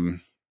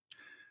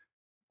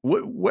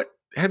 What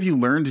have you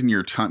learned in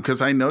your time?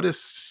 Because I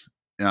noticed,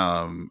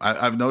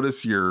 I've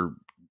noticed your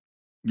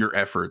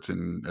efforts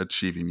in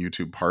achieving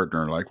YouTube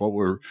partner. Like, what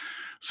were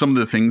some of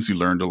the things you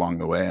learned along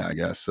the way? I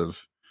guess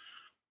of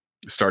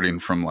starting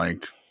from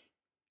like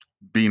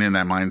being in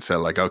that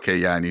mindset, like, okay,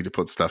 yeah, I need to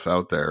put stuff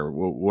out there.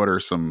 What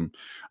are some,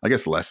 I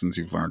guess, lessons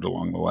you've learned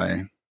along the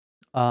way?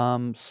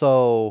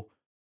 So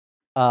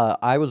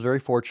I was very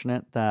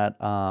fortunate that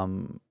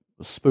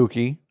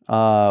Spooky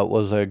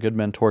was a good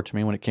mentor to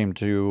me when it came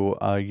to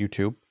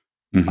YouTube.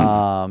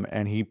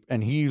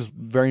 And he's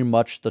very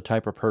much the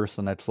type of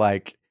person that's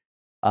like,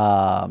 he's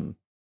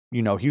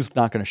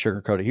not going to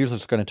sugarcoat it. He's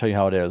just going to tell you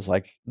how it is.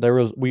 Like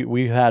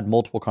we had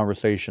multiple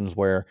conversations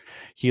where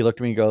he looked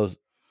at me and goes,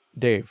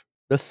 "Dave,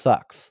 this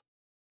sucks.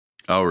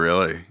 Oh,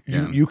 really?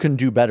 You can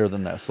do better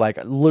than this." Like,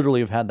 I literally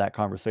have had that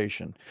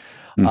conversation.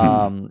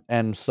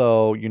 And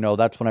so,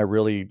 that's when I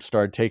really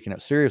started taking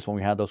it serious when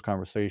we had those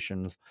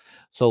conversations.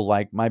 So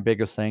like my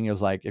biggest thing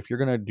is like, if you're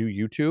going to do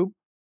YouTube,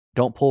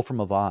 don't pull from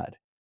a VOD.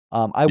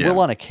 I will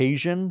on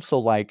occasion. So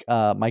like,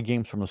 my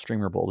games from the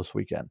Streamerbowl this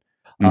weekend,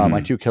 my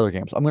 2 killer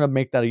games, I'm going to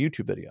make that a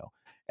YouTube video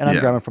and I'm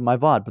grabbing from my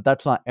VOD, but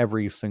that's not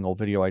every single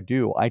video I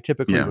do. I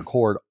typically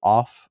record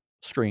off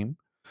stream.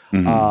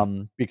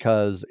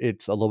 Because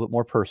it's a little bit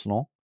more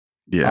personal.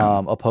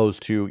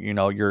 Opposed to,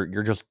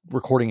 you're just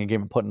recording a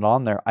game and putting it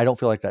on there. I don't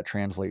feel like that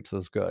translates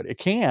as good. It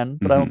can,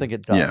 but I don't think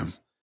it does.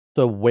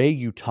 The way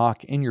you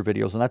talk in your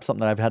videos, and that's something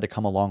that I've had to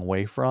come a long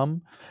way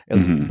from,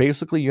 is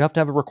basically you have to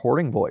have a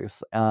recording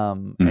voice.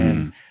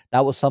 And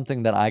that was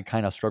something that I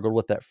kind of struggled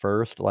with at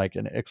first, like,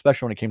 and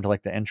especially when it came to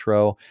like the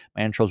intro.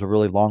 My intros were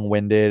really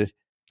long-winded.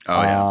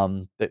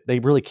 They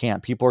really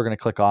can't. People are going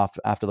to click off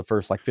after the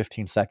first like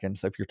 15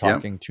 seconds if you're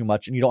talking too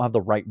much and you don't have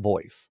the right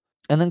voice.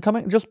 And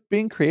then just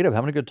being creative,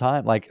 having a good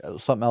time. Like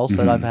something else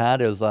that I've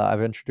had is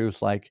I've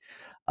introduced like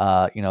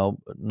DMCA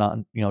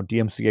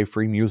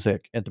free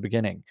music at the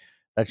beginning.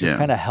 That just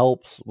kind of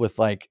helps with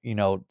like,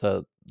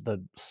 the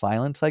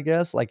silence, I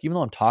guess. Like even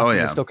though I'm talking,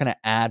 it still kind of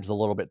adds a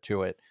little bit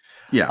to it.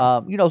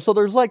 So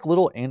there's like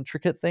little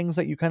intricate things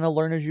that you kind of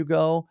learn as you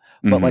go.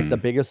 But like the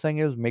biggest thing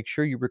is make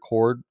sure you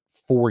record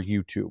for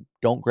YouTube.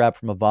 Don't grab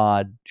from a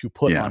VOD to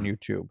put on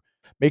YouTube.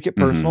 Make it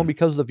personal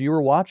because the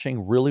viewer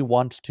watching really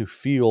wants to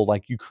feel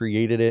like you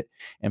created it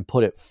and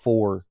put it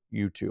for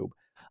YouTube.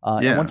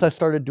 And once I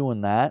started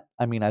doing that,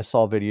 I mean, I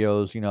saw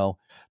videos,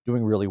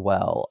 doing really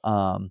well.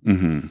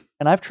 And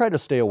I've tried to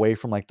stay away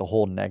from like the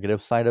whole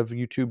negative side of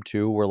YouTube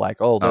too, where like,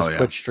 oh, this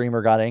Twitch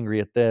streamer got angry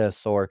at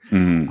this, or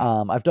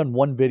I've done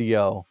one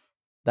video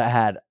that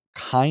had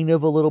kind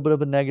of a little bit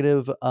of a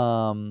negative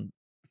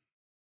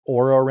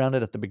aura around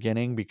it at the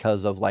beginning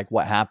because of like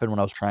what happened when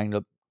I was trying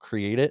to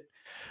create it.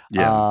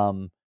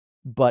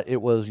 But it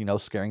was,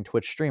 scaring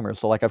Twitch streamers.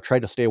 So like I've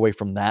tried to stay away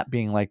from that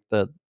being like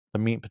the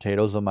meat and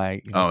potatoes of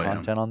my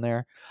content on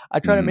there. I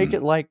try to make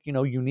it like,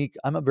 unique.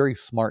 I'm a very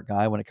smart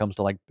guy when it comes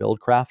to like build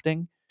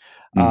crafting.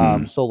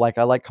 So like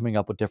I like coming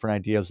up with different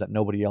ideas that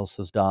nobody else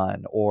has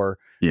done, or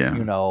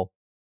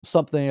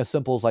something as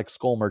simple as like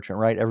Skull Merchant,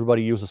 right?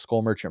 Everybody uses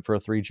Skull Merchant for a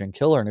 3-gen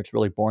killer and it's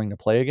really boring to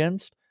play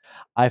against.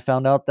 I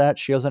found out that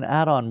she has an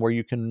add-on where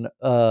you can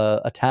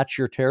attach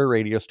your terror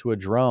radius to a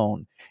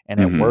drone, and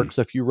it works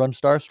if you run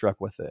Starstruck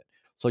with it.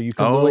 So you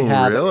can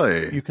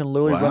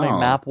literally run a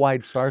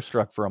map-wide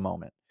Starstruck for a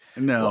moment.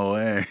 No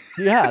way.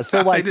 Yeah, so,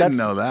 I like, didn't that's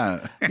know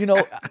that.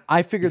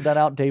 I figured that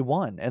out day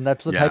one, and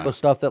that's the type Yeah. of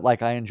stuff that,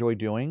 like, I enjoy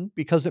doing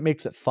because it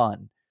makes it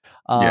fun.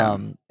 Yeah.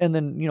 And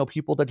then,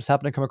 people that just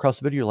happen to come across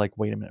the video like,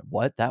 "Wait a minute,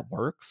 what? That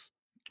works?"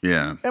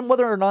 Yeah. And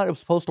whether or not it was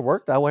supposed to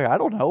work that way, I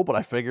don't know, but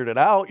I figured it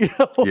out, you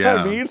know what I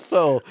Yeah. mean?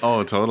 So,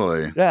 Oh,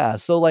 totally. yeah,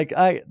 so, like,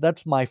 I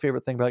that's my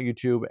favorite thing about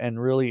YouTube, and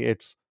really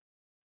it's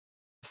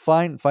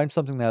find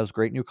something that has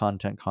great new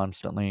content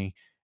constantly,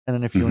 and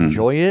then if you Hmm.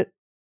 enjoy it,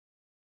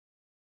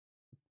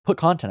 put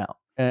content out,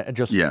 and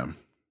just Yeah.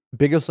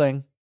 biggest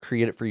thing,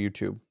 create it for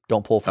YouTube.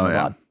 Don't pull from Oh, the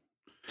yeah.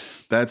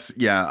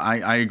 VOD.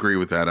 I agree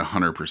with that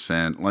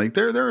 100%. Like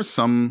there are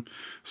some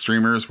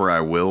streamers where I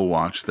will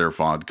watch their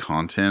VOD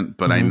content,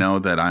 but I Mhm, know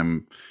that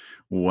I'm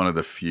one of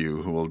the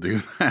few who will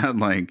do that.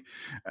 Like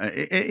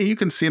you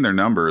can see in their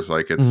numbers,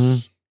 like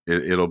mhm,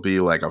 it'll be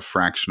like a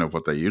fraction of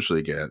what they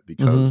usually get mhm,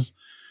 because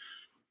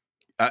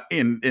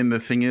and the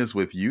thing is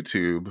with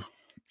YouTube,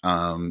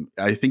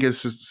 I think it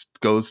just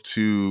goes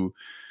to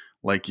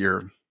like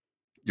you're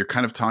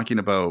kind of talking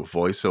about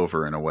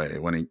voiceover in a way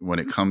when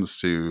it comes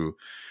to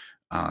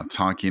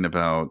talking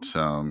about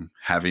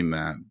having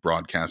that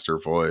broadcaster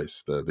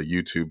voice, the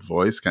YouTube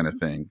voice kind of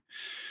thing.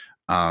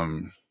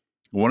 Um,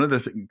 one of the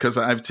because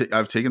I've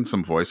taken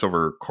some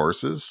voiceover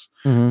courses.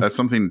 mhm. That's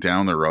something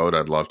down the road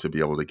I'd love to be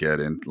able to get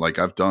in. Like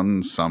I've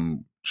done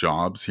some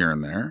jobs here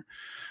and there.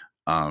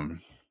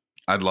 Um,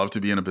 I'd love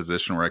to be in a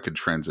position where I could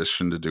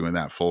transition to doing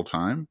that full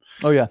time.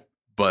 Oh, yeah.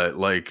 But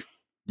like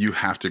you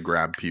have to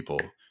grab people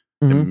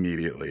Mhm,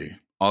 immediately.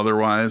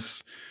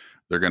 Otherwise,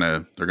 they're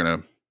gonna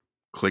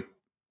click,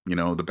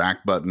 the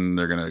back button.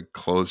 They're gonna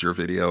close your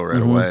video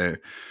right mhm. away.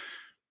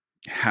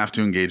 Have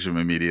to engage them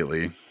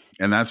immediately,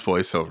 and that's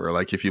voiceover.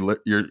 Like if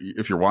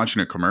you're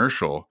watching a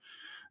commercial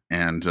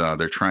and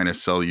they're trying to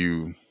sell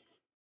you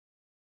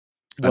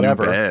a new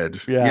Whatever.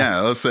 bed, Yeah. yeah,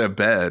 let's say a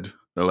bed.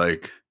 They're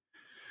like,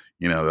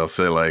 they'll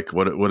say like,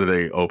 what do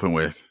they open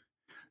with?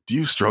 Do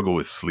you struggle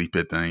with sleep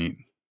at night?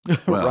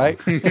 Well, Right?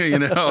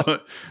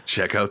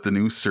 check out the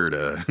new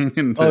Serta.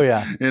 And Oh,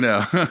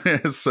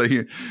 yeah. so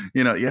you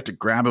have to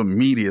grab them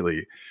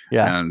immediately.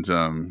 Yeah. And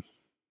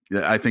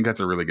yeah, I think that's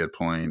a really good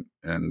point.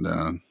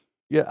 And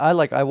Yeah,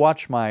 I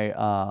watch my,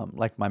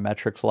 like, my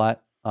metrics a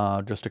lot,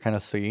 just to kinda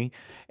see,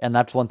 and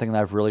that's one thing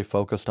that I've really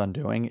focused on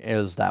doing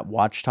is that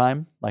watch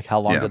time, like, how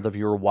long yeah, did the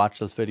viewer watch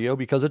this video?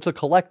 Because it's a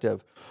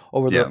collective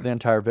over the yeah. the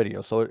entire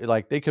video, so,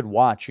 like, they could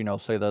watch,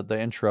 say the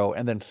intro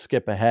and then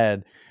skip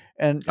ahead,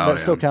 and Oh that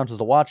still yeah. counts as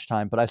the watch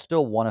time, but I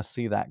still wanna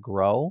see that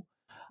grow.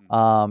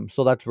 Mhm.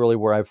 So that's really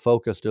where I've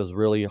focused is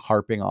really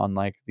harping on,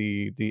 like,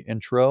 the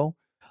intro,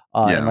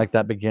 and, Yeah. like,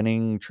 that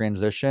beginning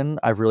transition.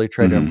 I've really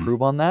tried to Hmm.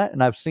 improve on that,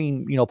 and I've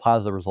seen,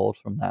 positive results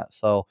from that.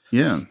 So,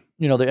 Yeah.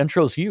 the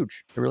intro is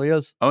huge. It really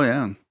is. Oh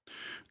yeah.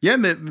 Yeah.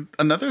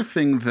 Another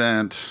thing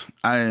that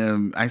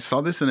I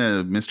saw this in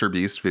a Mr.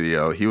 Beast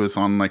video. He was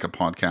on like a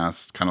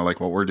podcast, kind of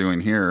like what we're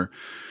doing here,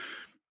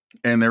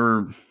 and they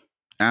were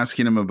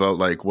asking him about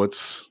like what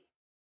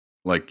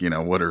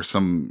are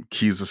some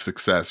keys of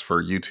success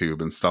for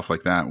YouTube and stuff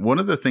like that. One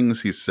of the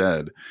things he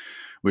said,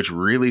 which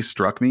really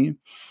struck me,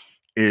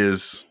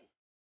 is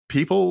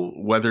people,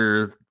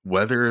 whether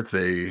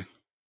they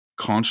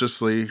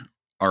consciously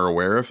are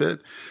aware of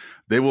it,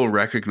 they will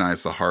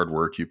recognize the hard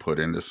work you put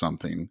into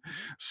something.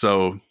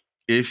 So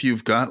if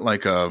you've got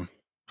like a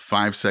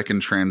 5-second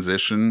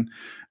transition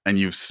and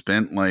you've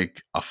spent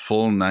like a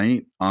full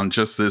night on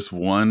just this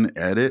one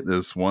edit,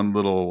 this one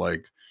little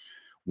like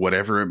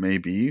whatever it may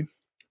be,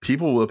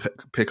 people will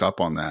pick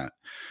up on that.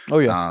 Oh,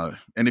 yeah.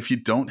 And if you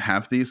don't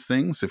have these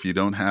things, if you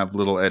don't have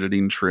little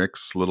editing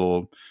tricks,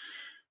 little,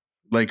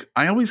 like,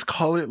 I always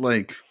call it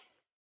like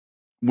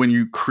when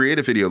you create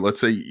a video, let's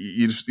say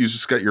you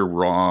just got your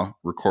raw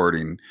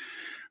recording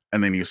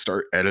and then you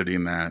start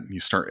editing that,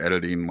 you start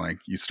editing, like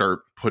you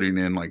start putting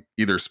in like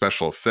either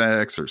special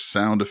effects or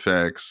sound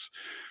effects,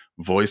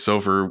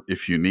 voiceover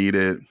if you need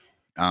it.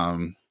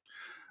 Um,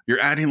 you're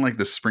adding like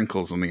the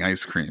sprinkles on the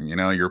ice cream,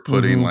 you're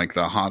putting Mhm. like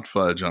the hot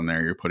fudge on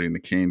there, you're putting the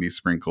candy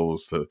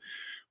sprinkles, the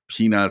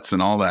peanuts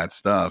and all that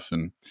stuff.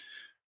 And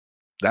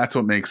that's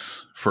what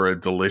makes for a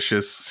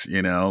delicious,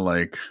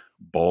 like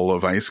bowl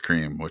of ice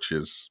cream, which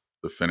is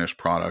the finished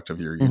product of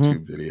your Mhm.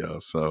 YouTube video.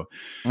 So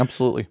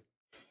Absolutely.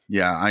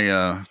 yeah,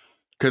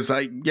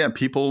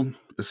 people,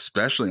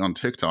 especially on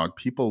TikTok,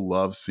 people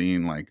love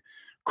seeing like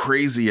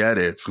crazy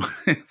edits with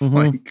Mhm.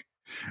 like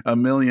a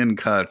million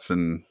cuts,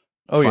 and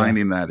Oh, yeah.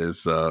 finding that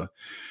is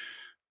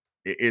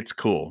it's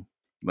cool.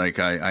 Like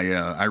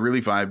I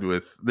really vibed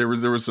with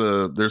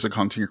there's a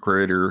content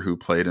creator who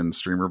played in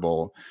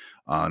Streamerbowl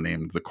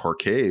named the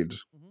Corcade.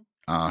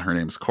 Mhm. Her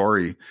name's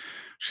Corey.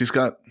 She's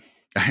got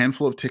a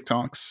handful of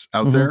TikToks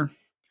out Mhm. there.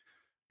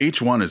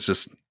 Each one is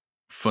just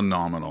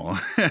phenomenal.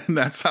 And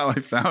that's how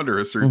I found her,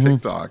 is through Mhm.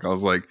 TikTok. I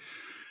was like,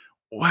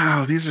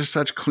 wow, these are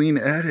such clean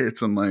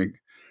edits. And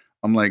like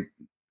I'm like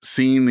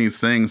seeing these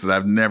things that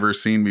I've never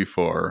seen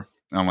before.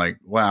 I'm like,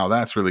 wow,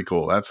 that's really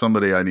cool. That's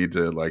somebody I need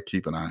to like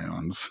keep an eye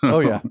on. Oh, So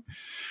yeah.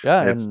 Yeah,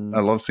 I and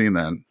love seeing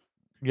that.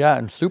 Yeah,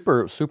 and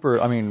super.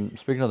 I mean,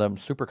 speaking of them,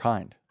 super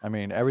kind. I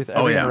mean, every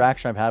Oh yeah,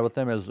 interaction I've had with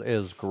them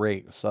is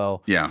great.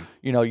 So, yeah,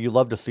 you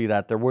love to see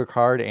that they work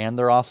hard and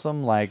they're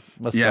awesome. Like,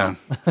 let's yeah,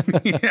 go.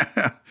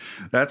 yeah.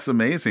 That's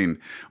amazing.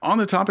 On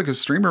the topic of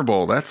Streamer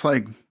Bowl, that's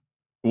like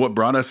what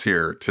brought us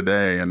here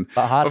today. And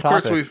A hot of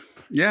course, topic.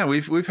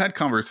 we've had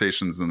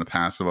conversations in the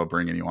past about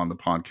bringing you on the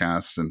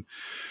podcast,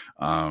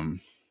 and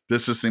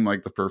this just seemed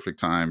like the perfect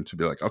time to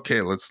be like,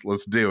 okay,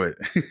 let's do it.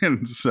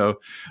 And so,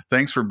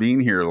 thanks for being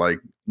here. Like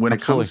when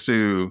it Absolutely. comes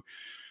to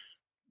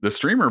the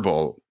Streamer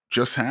Bowl,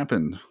 just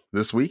happened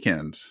this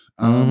weekend.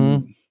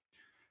 Mm-hmm.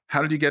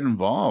 How did you get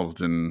involved?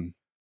 And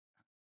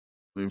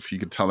if you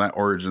could tell that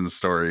origin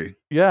story.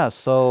 Yeah,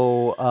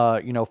 so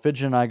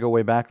Fidget and I go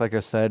way back. Like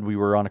I said, we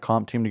were on a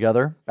comp team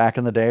together back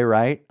in the day,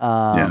 right?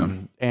 Yeah.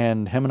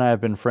 And him and I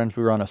have been friends.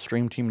 We were on a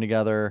stream team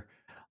together.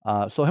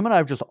 So him and I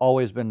have just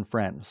always been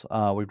friends.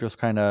 We've just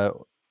kind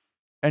of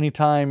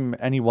anytime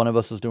any one of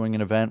us is doing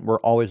an event, we're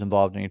always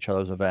involved in each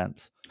other's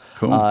events.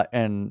 Cool.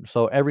 And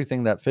so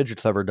everything that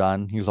Fidget's ever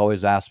done, he's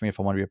always asked me if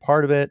I want to be a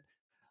part of it.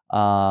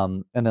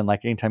 And then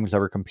like anytime he's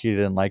ever competed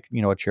in like,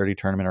 a charity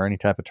tournament or any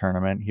type of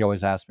tournament, he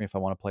always asks me if I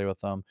want to play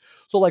with them.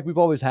 So like we've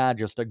always had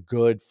just a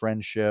good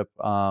friendship.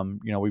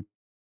 We've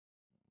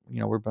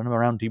been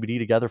around DBD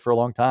together for a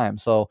long time.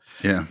 So,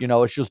 Yeah.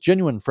 it's just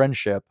genuine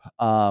friendship.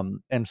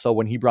 And so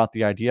when he brought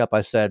the idea up,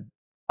 I said,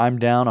 I'm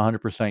down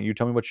 100%. You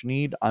tell me what you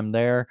need. I'm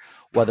there,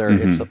 whether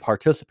it's a Mm-hmm.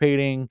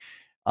 participating,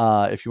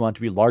 if you want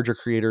to be larger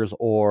creators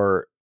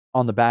or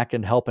on the back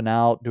end helping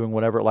out, doing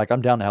whatever, like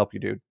I'm down to help you,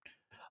 dude.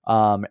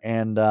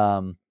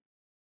 And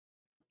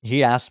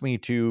he asked me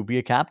to be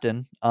a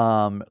captain.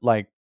 And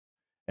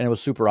it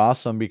was super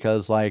awesome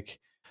because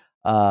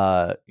it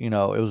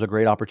was a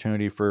great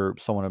opportunity for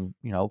someone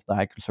to, that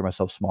I consider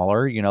myself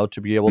smaller,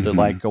 to be able to Mm-hmm.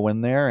 like go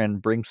in there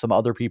and bring some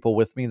other people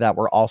with me that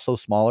were also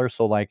smaller.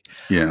 So like,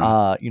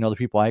 Yeah. the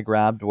people I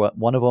grabbed,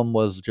 one of them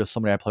was just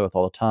somebody I play with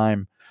all the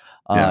time.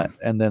 Yeah.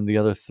 And then the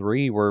other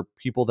three were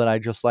people that I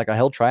just like, I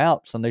held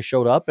tryouts and they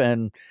showed up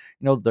and,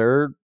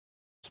 they're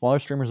smaller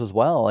streamers as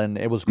well, and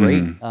it was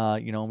great.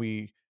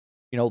 Mm-hmm.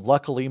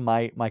 Luckily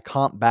my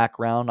comp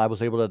background, I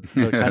was able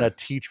to kind of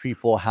teach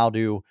people how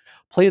to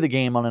play the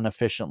game on an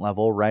efficient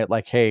level, right?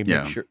 Like, hey, make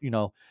Yeah. sure,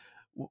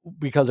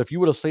 because if you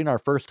would have seen our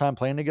first time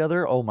playing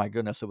together, oh my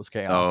goodness, it was Oh,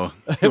 chaos.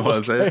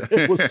 was it?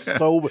 It was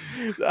so,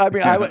 I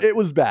mean, Yeah. it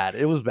was bad.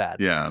 It was bad.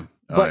 Yeah.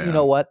 Oh, But you yeah.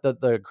 know what?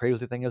 The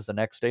crazy thing is the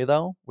next day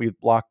though, we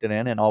locked it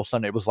in and all of a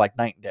sudden it was like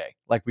night and day.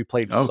 Like we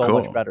played Oh, so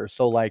much cool. better.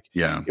 So like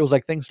Yeah. it was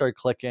like things started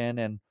clicking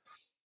and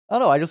I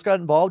don't know. I just got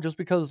involved just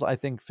because I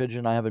think Fidget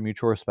and I have a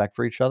mutual respect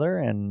for each other,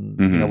 and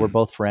we're Mm-hmm.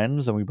 both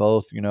friends, and we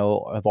both,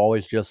 have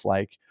always just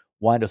like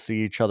wanted to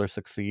see each other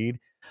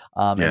succeed.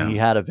 And Yeah. he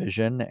had a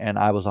vision, and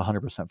I was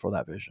 100% for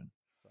that vision.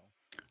 So.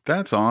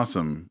 That's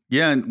awesome.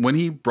 Yeah. And when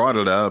he brought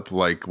it up,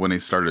 like when he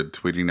started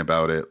tweeting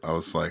about it, I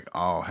was like,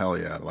 oh, hell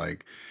yeah.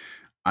 Like,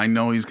 I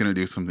know he's going to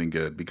do something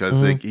good because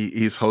Hmm. like,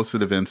 he's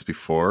hosted events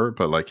before,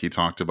 but like he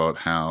talked about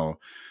how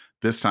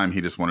this time he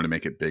just wanted to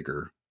make it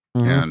bigger.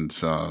 Hmm.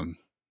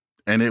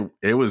 And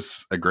it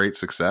was a great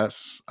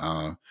success.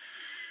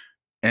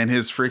 And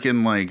his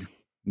freaking like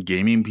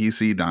gaming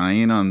PC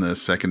dying on the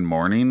second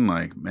morning,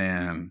 like,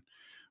 man,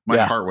 my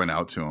Yeah. heart went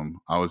out to him.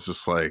 I was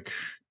just like,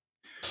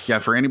 yeah,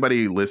 for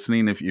anybody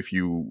listening, if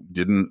you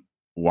didn't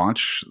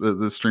watch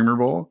the Streamer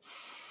Bowl,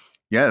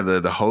 yeah,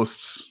 the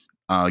host's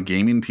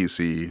gaming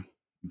PC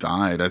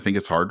died. I think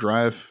its hard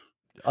drive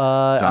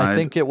I died.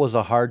 think it was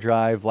a hard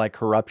drive like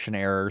corruption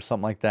error or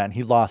something like that, and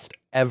he lost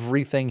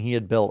everything he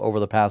had built over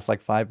the past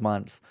like 5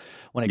 months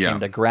when it came Yeah.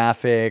 to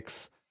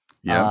graphics.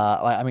 Yep.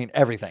 I mean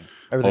everything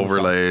was gone,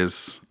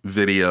 Overlays,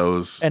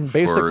 videos and for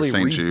basically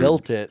St. Jude.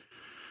 rebuilt it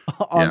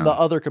on the Yeah.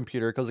 other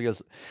computer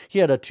because he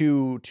had a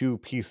two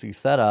PC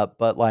setup,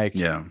 but like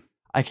Yeah.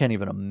 I can't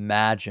even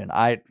imagine.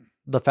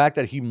 The fact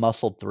that he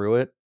muscled through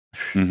it,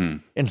 Hmm.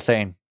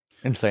 insane,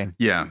 insane.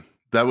 Yeah.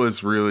 That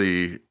was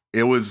really,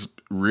 it was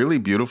really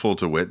beautiful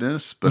to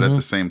witness. But at Hmm.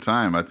 the same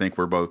time, I think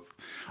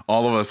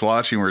all of us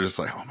watching, we're just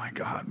like, oh my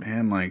God,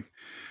 man. Like,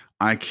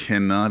 I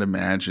cannot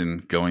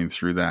imagine going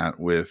through that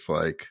with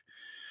like,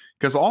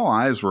 because all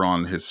eyes were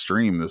on his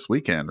stream this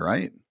weekend,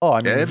 right? Oh,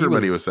 I mean, he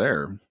Everybody was was,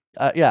 there.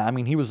 yeah, I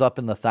mean, he was up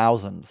in the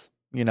thousands,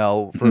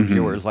 for Hmm.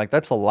 viewers. Like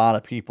that's a lot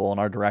of people in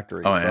our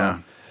directory. Oh, So, yeah.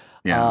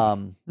 Yeah.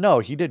 no,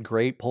 he did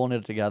great pulling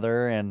it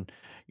together, and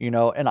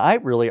and I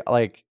really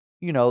like,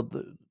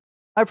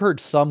 I've heard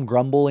some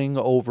grumbling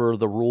over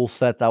the rule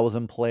set that was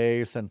in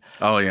place, and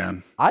Oh, yeah.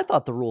 I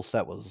thought the rule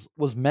set was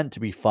meant to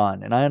be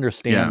fun, and I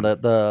understand Yeah.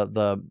 that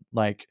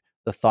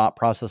the thought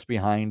process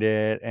behind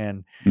it,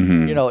 and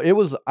Hmm. it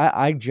was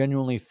I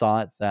genuinely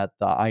thought that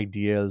the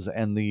ideas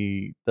and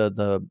the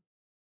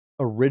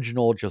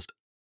original just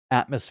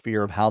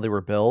atmosphere of how they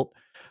were built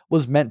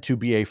was meant to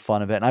be a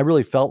fun event. And I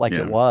really felt like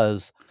it Yeah.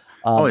 was.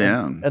 Oh,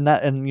 And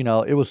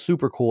yeah. it was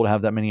super cool to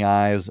have that many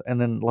eyes,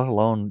 and then let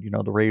alone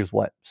to raise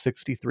what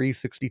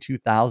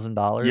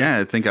 $62,000. Yeah.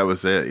 I think I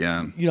was it.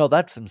 Yeah.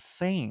 That's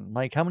insane.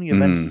 Like, how many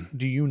events Hmm.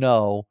 do you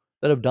know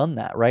that have done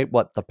that, right?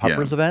 What, the Yeah.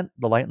 Puppers event,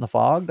 the Light in the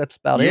Fog? That's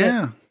about it.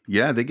 Yeah.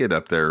 Yeah, they get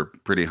up there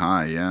pretty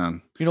high. Yeah.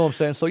 You know what I'm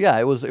saying? So yeah,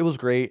 it was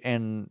great,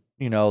 and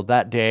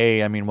that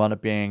day, I mean, wound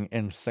up being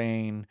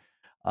insane.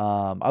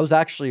 I was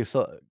actually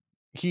so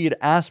he had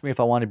asked me if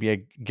I wanted to be a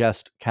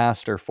guest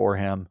caster for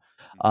him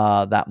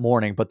that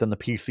morning, but then the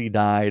PC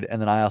died,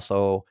 and then I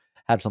also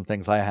had some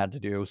things I had to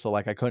do, so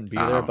like I couldn't be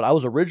there. Oh. But I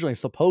was originally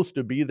supposed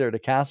to be there to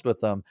cast with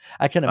them.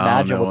 I can Oh,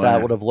 imagine no what that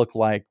way. would have looked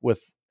like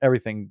with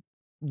everything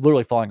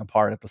literally falling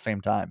apart at the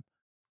same time.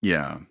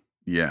 Yeah.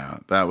 Yeah.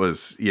 That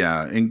was,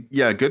 yeah. And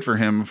yeah, good for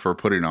him for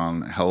putting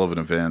on a hell of an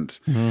event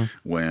Hmm.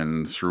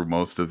 when through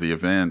most of the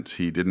event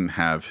he didn't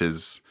have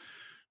his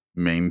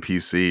main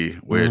PC, Hmm.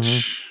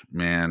 which,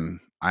 man,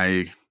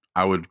 I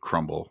would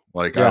crumble.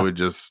 Like I Yeah. would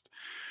just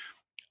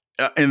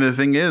and the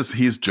thing is,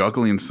 he's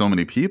juggling so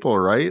many people,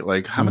 right?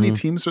 Like how many Hmm.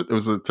 teams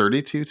was it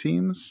 32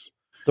 teams?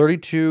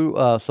 32,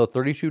 so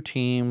 32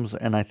 teams,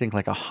 and I think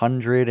like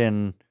 100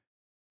 and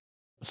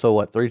so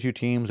what, 32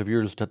 teams, if you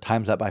were just to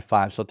times that by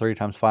 5, so 30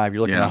 times 5,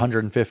 you're looking at Yeah.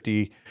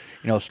 150,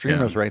 Yeah.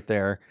 streamers right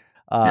there.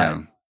 Uh,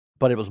 Yeah.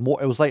 but it was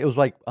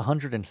like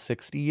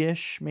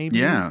 160-ish maybe.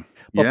 Yeah.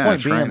 But Yeah,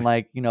 point being, trying.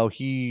 like,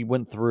 he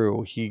went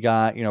through, he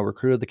got,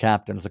 recruited the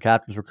captains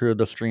recruited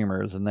the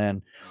streamers, and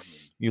then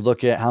you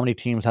look at how many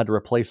teams had to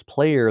replace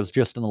players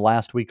just in the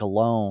last week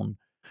alone.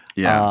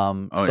 Yeah.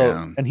 Oh So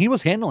yeah. and he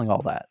was handling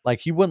all that. Like,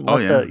 he wouldn't Oh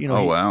let yeah.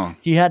 Oh he wow.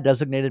 had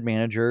designated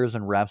managers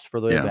and reps for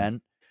the Yeah.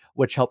 event,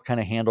 which helped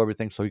kinda handle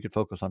everything so he could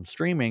focus on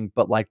streaming,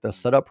 but, like, the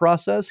setup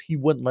process, he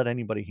wouldn't let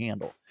anybody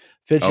handle. Oh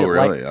Fidget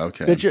like really?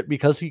 Okay. Fidget,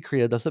 because he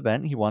created this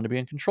event, he wanted to be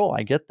in control.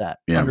 I get that,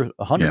 Yeah. Yeah.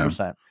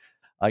 100%.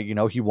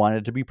 He wanted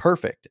it to be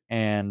perfect,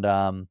 and,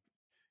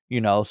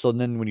 so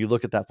then when you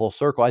look at that full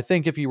circle, I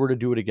think if he were to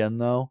do it again,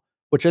 though,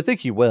 which I think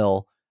he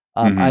will,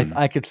 Mhm.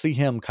 I could see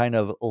him kind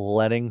of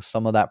letting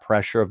some of that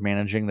pressure of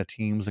managing the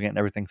teams and getting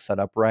everything set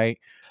up right.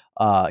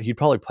 He'd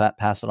probably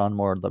pass it on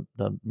more of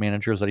the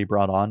managers that he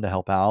brought on to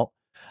help out.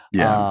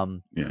 Yeah.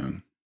 Um, Yeah.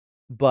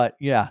 but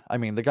yeah, I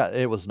mean, the guy,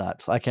 it was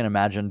nuts. I can't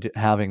imagine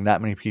having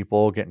that many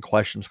people getting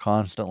questions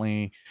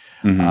constantly,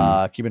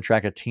 Mhm. keeping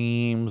track of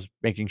teams,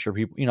 making sure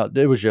people,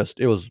 it was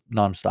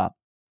nonstop.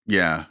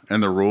 Yeah,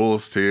 and the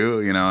rules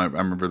too, I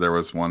remember there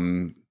was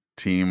one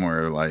team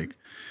where, like,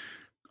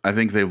 I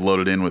think they've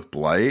loaded in with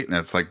Blight, and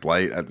it's like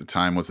Blight at the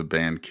time was a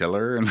banned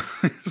killer and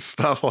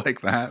stuff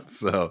like that,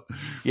 so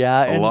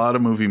Yeah, a and lot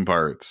of moving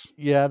parts.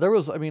 yeah, there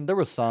was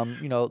some,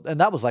 and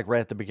that was like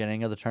right at the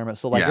beginning of the tournament.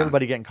 So like Yeah,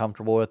 everybody getting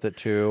comfortable with it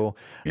too.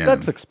 yeah.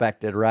 That's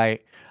expected,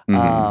 right?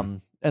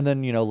 Mhm. And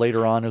then,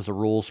 later on as the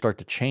rules start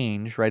to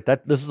change, right?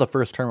 This is the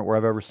first tournament where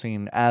I've ever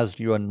seen as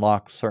you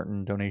unlock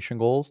certain donation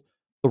goals,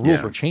 the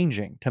rules were Yeah,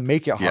 changing to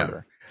make it yeah.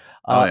 harder.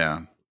 Oh, Uh,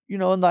 yeah.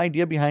 and the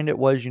idea behind it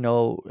was,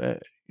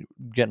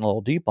 getting a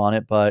little deep on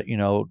it, but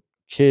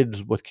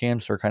kids with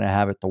cancer kind of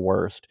have it the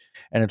worst,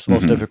 and it's the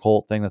most Mhm.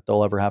 difficult thing that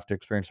they'll ever have to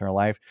experience in their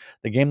life.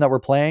 The game that we're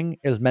playing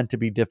is meant to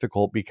be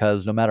difficult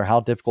because no matter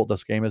how difficult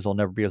this game is, it'll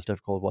never be as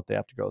difficult as what they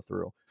have to go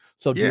through.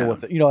 So deal Yeah,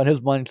 with it. And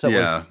his mindset was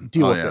yeah.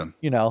 deal Oh, with yeah.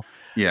 it.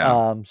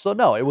 Yeah. So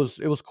no, it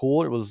was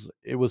cool.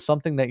 It was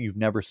something that you've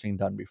never seen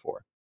done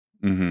before.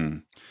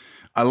 Mhm.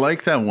 I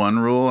like that one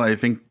rule. I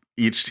think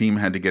each team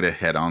had to get a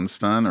head-on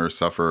stun or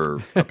suffer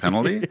a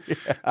penalty.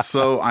 Yeah.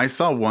 So I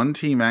saw one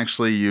team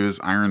actually use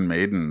Iron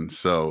Maiden.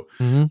 So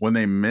Hmm. when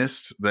they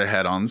missed the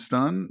head-on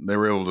stun, they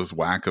were able to just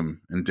whack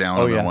them and down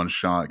Oh them in yeah. one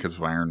shot because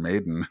of Iron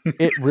Maiden.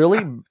 It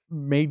really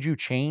made you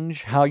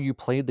change how you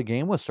played the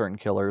game with certain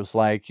killers.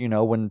 Like,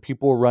 when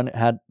people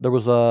there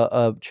was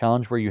a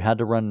challenge where you had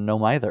to run No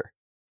Mither.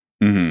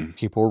 Mhm.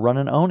 People were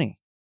running Oni.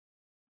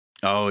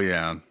 Oh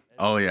yeah.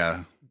 Oh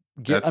yeah.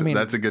 I That's mean,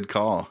 a good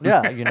call.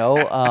 yeah,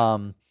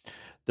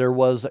 there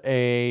was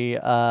a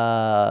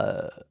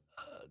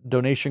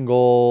donation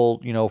goal,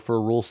 for a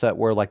rule set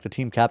where like the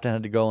team captain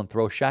had to go and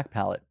throw a shack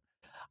pallet.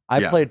 I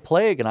Yeah. played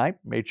Plague, and I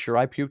made sure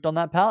I puked on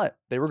that pallet.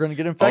 They were gonna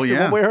get Oh infected one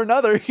yeah. way or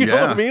another, you know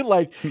what I Yeah. mean?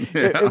 Like,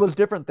 it Yeah. was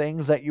different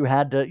things that you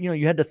had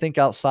to think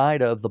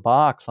outside of the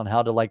box on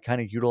how to, like,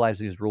 kinda utilize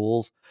these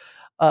rules,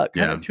 kinda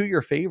Yeah. to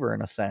your favor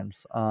in a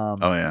sense. Oh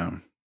yeah.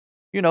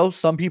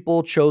 Some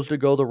people chose to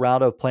go the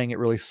route of playing it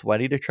really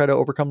sweaty to try to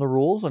overcome the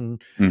rules,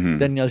 and Mhm.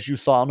 then as you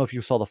saw, I don't know if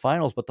you saw the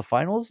finals, but the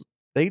finals,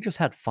 they just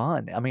had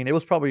fun. I mean, it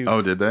was probably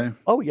Oh, did they?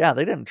 oh, yeah,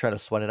 they didn't try to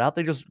sweat it out.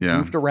 They just Yeah.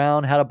 goofed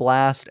around, had a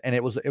blast, and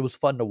it was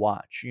fun to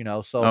watch.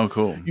 So Oh,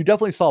 cool. you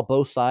definitely saw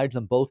both sides,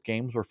 and both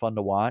games were fun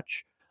to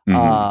watch.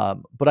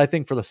 Mhm. But I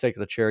think for the sake of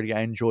the charity,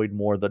 I enjoyed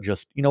more the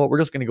just, you know what, we're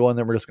just gonna go in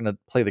there, we're just gonna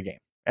play the game.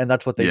 And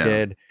that's what they Yeah.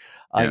 did.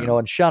 Yeah.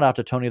 And shout out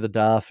to Tony the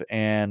Duff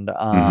and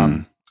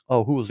Mhm.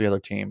 oh, who was the other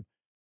team?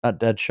 Not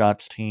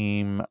Deadshot's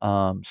team.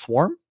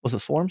 Swarm? Was it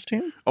Swarm's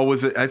team? Oh,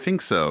 was it? I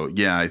think so.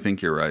 Yeah, I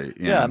think you're right.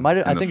 Yeah, Yeah, it might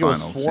in I the think it was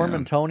finals. Swarm Yeah.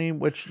 and Tony,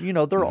 which, they're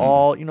Mhm.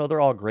 all,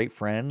 they're all great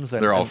friends,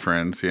 and They're all and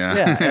friends. yeah,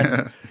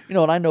 Yeah.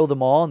 and I know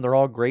them all, and they're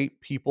all great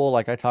people.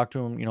 Like, I talk to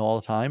them, all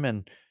the time,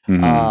 and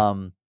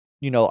Mhm.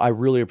 I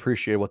really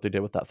appreciate what they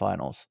did with that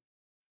finals.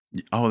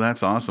 Oh,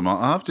 that's awesome.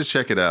 I'll have to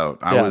check it out.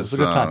 I Yeah, it was was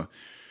a good time.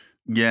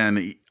 yeah,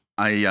 and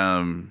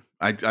I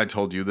I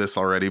told you this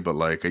already, but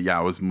like, yeah,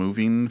 I was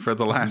moving for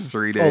the last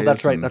 3 Oh,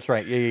 that's days. right. That's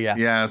right. Yeah.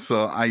 Yeah,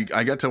 so I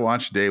got to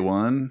watch day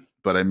 1,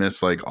 but I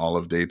missed like all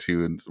of day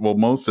 2 and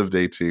most of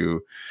day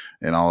 2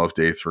 and all of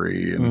day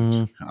 3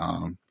 and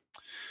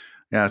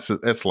yeah,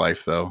 it's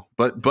life though.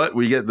 But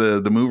we get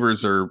the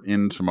movers are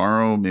in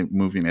tomorrow,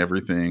 moving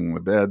everything,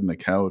 the bed and the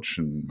couch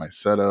and my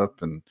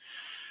setup, and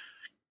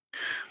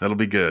that'll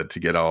be good to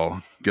get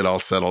all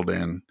settled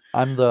in.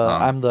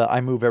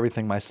 I move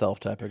everything myself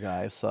type of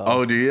guy. So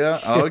Oh, do you? yeah.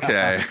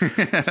 Okay.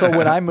 So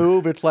when I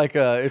move, it's like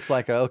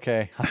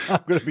okay, I'm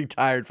gonna be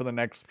tired for the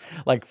next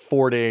like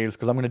 4 days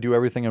because I'm gonna do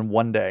everything in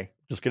one day.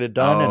 Just get it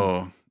done and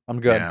Oh, I'm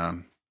good. yeah.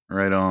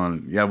 Right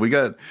on. Yeah, we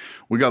got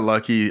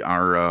lucky.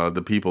 Our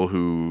the people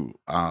who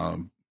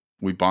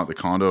we bought the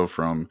condo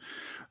from,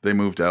 they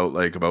moved out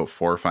like about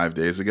 4 or 5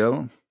 days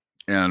ago.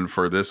 And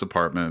for this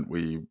apartment,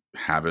 we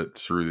have it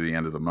through the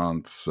end of the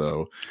month.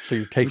 So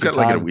you take we've your got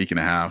like a time. week and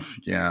a half.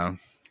 Yeah.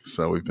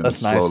 So we've been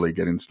That's nice. slowly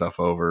getting stuff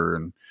over,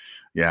 and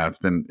yeah, it's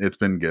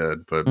been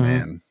good. But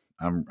man,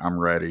 I'm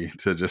ready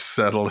to just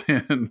settle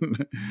in.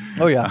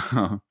 Oh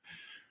yeah.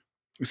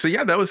 So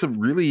yeah, that was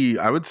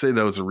I would say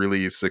that was a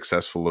really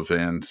successful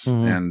event.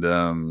 And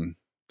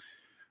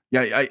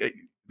yeah,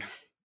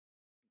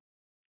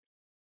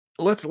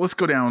 let's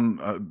go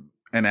down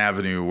an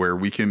avenue where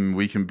we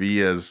can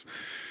be as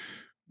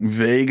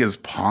vague as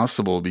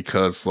possible,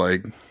 because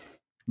like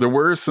there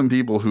were some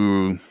people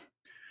who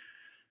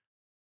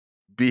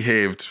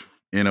behaved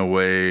in a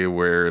way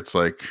where it's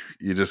like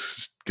you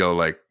just go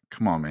like,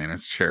 come on man,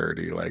 it's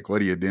charity, like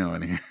what are you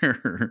doing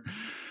here?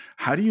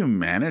 How do you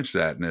manage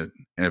that in an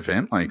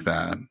event like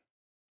that?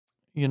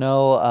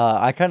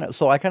 I kind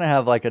of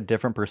have like a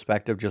different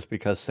perspective just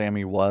because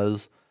Sammy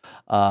was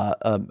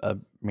a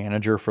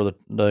manager for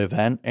the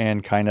event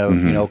and kind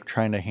of,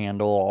 trying to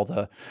handle all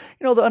the,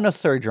 the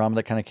unnecessary drama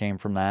that kind of came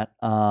from that.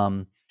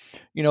 There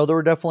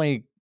were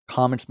definitely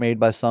comments made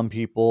by some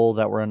people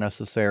that were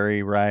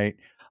unnecessary, right?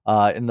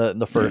 In the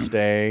Yeah. first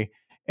day.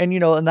 And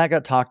and that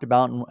got talked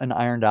about and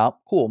ironed out.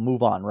 Cool,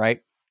 move on,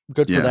 right?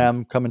 Good for Yeah.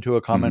 them coming to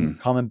a common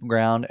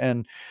ground.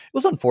 And it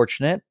was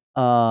unfortunate.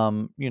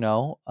 But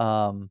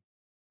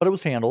it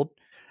was handled.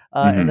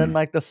 And then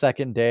like the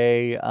second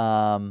day,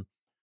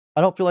 I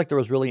don't feel like there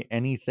was really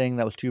anything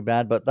that was too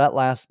bad, but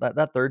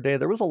that third day,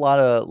 there was a lot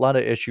of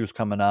issues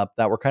coming up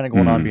that were kind of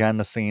going on behind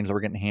the scenes that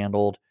were getting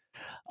handled.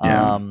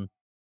 Yeah. Um,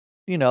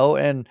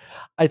 and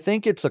I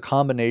think it's a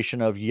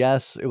combination of,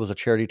 yes, it was a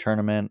charity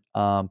tournament,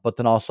 but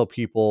then also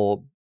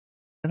people,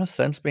 in a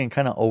sense, being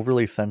kind of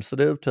overly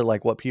sensitive to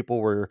like what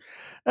people were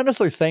not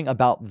necessarily saying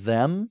about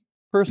them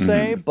per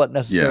se, but Yeah.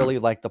 necessarily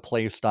like the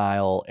play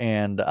style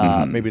and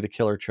maybe the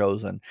killer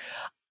chosen.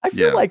 I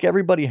feel Yeah. like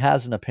everybody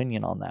has an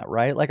opinion on that,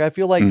 right? Like, I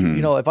feel like,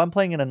 if I'm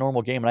playing in a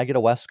normal game and I get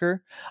a Wesker,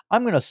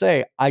 I'm going to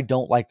say, I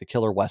don't like the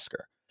killer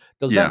Wesker.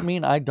 Does that Yeah.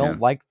 mean I Yeah. don't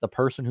like the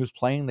person who's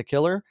playing the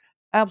killer?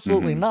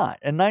 Absolutely not.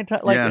 And nine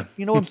times, like, Yeah.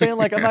 you know what I'm saying?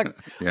 Like, I'm not,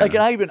 like,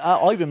 Yeah. and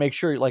I'll even make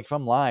sure, like, if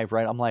I'm live,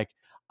 right? I'm like,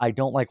 I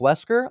don't like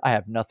Wesker. I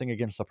have nothing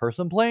against the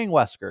person playing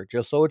Wesker,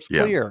 just so it's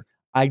Yeah. clear.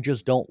 I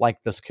just don't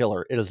like this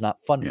killer. It is not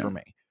fun Yeah. for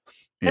me.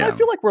 And I Yeah.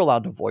 feel like we're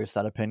allowed to voice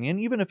that opinion,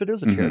 even if it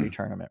is a charity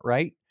tournament,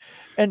 right?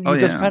 And Oh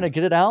you just yeah. kind of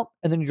get it out,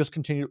 and then you just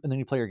continue, and then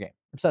you play your game.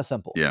 It's that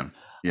simple. Yeah.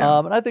 Yeah.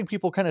 And I think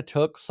people kind of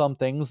took some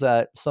things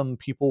that some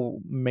people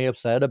may have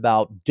said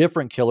about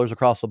different killers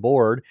across the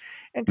board,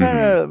 and kind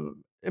of,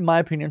 in my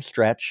opinion,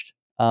 stretched.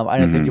 I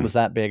didn't think it was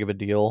that big of a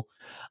deal.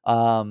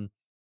 Um,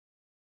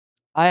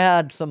 I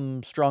had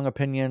some strong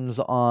opinions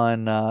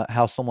on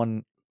how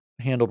someone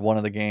handled one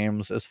of the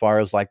games as far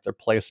as like their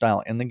play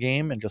style in the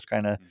game and just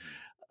kind of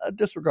a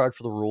disregard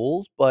for the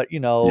rules, but,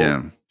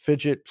 Yeah.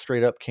 Fidget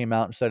straight up came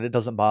out and said, "It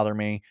doesn't bother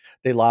me.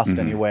 They lost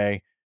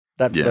anyway.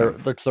 Yeah.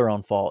 That's their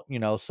own fault,"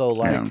 so, Yeah.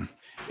 like,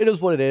 it is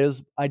what it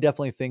is. I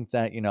definitely think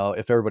that,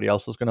 if everybody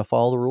else is gonna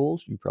follow the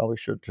rules, you probably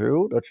should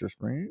too. That's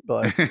just me,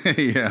 but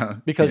Yeah.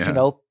 because,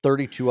 Yeah.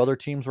 32 other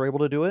teams were able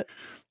to do it,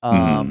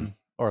 Mhm.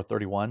 or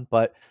 31,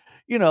 but,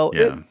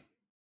 Yeah.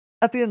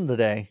 at the end of the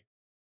day,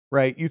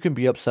 right? You can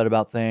be upset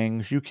about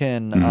things.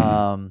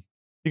 Mhm.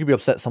 You can be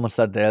upset someone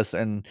said this,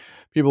 and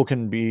people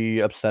can be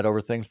upset over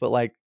things, but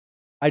like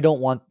I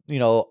don't want,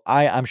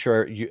 I'm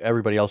sure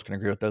everybody else can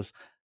agree with this.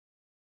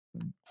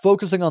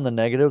 Focusing on the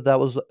negative that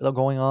was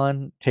going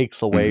on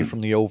takes away Mhm. from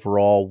the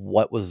overall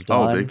what was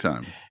Oh, big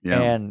done, time.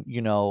 Yeah. and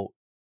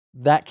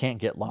that can't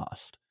get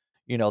lost.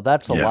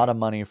 That's a Yeah. lot of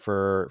money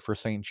for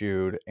St.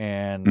 Jude,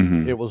 and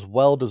it Mhm. was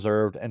well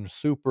deserved and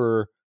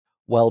super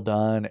well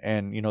done,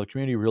 and the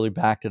community really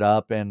backed it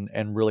up and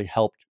really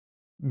helped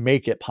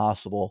make it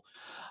possible.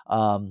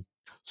 Um,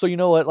 so you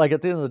know what? Like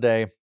at the end of the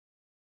day,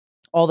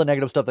 all the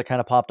negative stuff that kind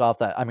of popped off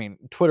that I mean,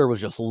 Twitter was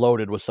just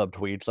loaded with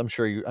subtweets. I'm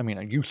sure you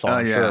saw, Oh,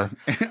 I'm yeah.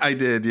 sure. I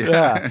did.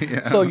 Yeah.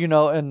 Yeah. So,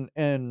 Yeah.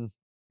 and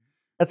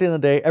at the end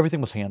of the day,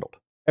 everything was handled.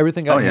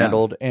 Everything Oh, got yeah.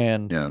 handled,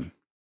 and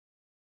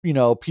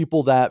Yeah.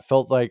 people that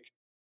felt like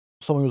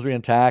someone was being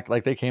attacked,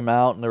 like they came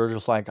out and they were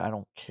just like, I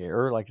don't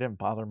care, like it didn't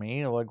bother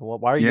me. Like, well,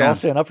 why are you all Yeah.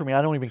 standing up for me?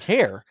 I don't even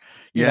care.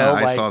 Yeah.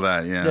 I Like, saw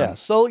that. Yeah. yeah.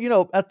 So,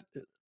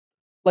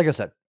 like I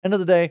said, end of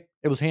the day,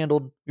 it was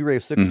handled. We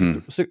raised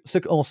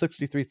almost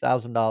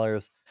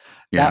 $63,000.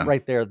 That Yeah.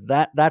 right there,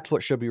 that's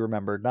what should be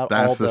remembered.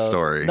 That's the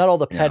story. Not all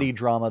the Yeah. petty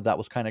drama that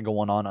was kind of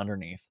going on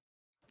underneath.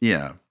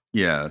 Yeah.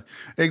 Yeah,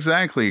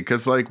 exactly.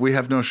 Because like we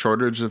have no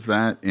shortage of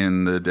that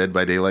in the Dead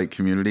by Daylight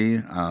community.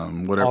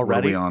 What are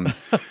we on?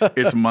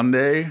 It's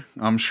Monday.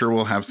 I'm sure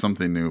we'll have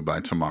something new by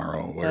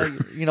tomorrow.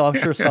 I'm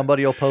sure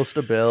somebody will post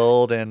a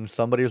build and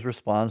somebody's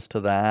response to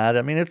that.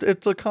 I mean,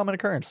 it's a common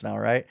occurrence now,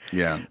 right?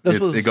 Yeah,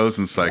 it goes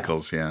in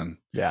cycles. Yeah.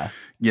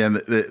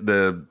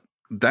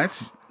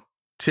 That's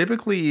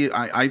typically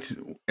I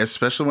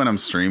especially when I'm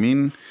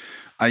streaming,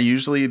 I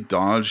usually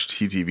dodge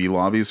TTV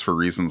lobbies for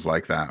reasons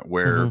like that,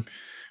 where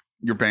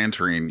you're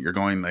bantering, you're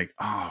going like,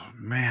 oh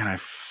man,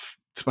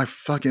 it's my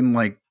fucking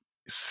like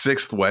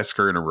 6th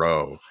Wesker in a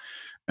row,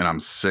 and I'm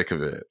sick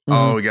of it.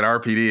 Oh, we get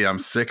RPD. I'm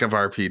sick of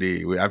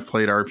RPD. I've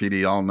played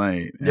RPD all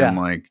night, and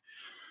like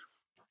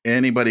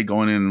anybody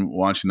going in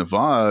watching the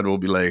VOD will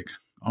be like,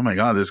 oh my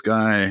god, this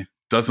guy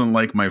doesn't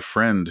like my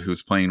friend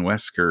who's playing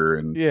Wesker,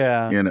 and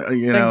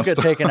things get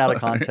taken out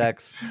of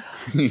context.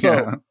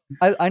 So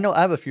I know I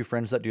have a few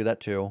friends that do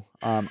that too.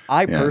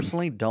 I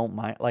personally don't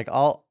mind. Like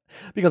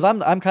because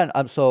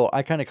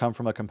I kind of come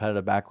from a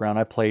competitive background.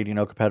 I played,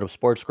 competitive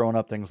sports growing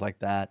up, things like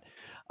that.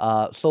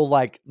 So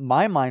like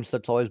my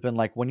mindset's always been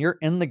like, when you're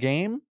in the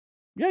game,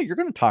 you're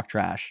gonna talk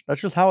trash.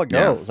 That's just how it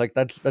goes. Like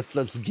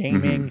that's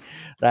gaming,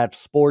 that's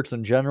sports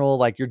in general.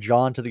 Like you're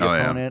jawing to the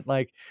opponent,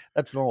 like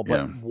that's normal.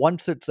 But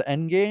once it's the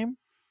end game,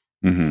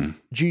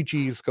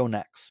 GGs go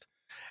next.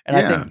 And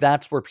I think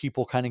that's where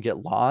people kind of get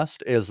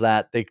lost, is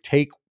that they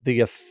take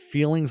the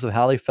feelings of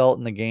how they felt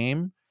in the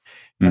game,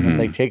 and then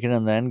they take it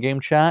in the end game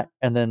chat,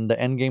 and then the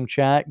end game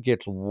chat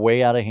gets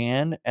way out of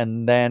hand,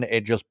 and then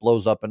it just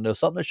blows up into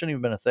something that shouldn't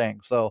even been a thing.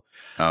 So,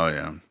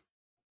 I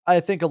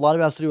think a lot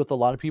of it has to do with a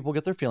lot of people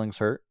get their feelings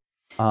hurt,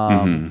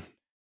 and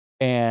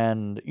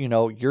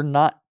you're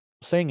not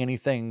saying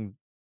anything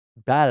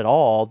bad at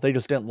all. They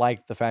just didn't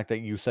like the fact that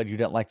you said you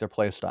didn't like their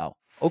play style.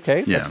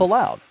 Okay, that's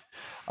allowed.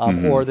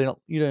 Or they don't,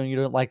 you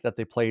don't like that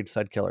they played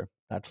said killer.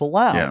 That's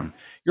allowed.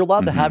 You're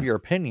allowed to have your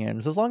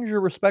opinions as long as you're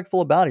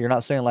respectful about it. You're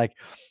not saying like,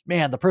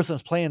 man, the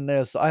person's playing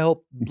this, I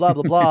hope blah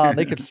blah blah.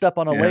 They could step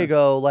on a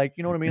Lego, like,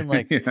 you know what I mean?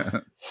 Like,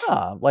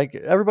 like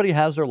everybody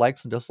has their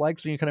likes and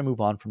dislikes, and you kind of move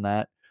on from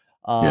that.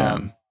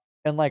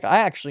 And like I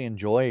actually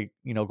enjoy,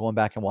 going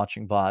back and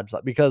watching VODs,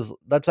 because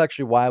that's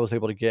actually why I was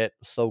able to get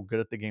so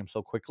good at the game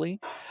so quickly.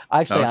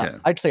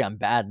 I'd say I'm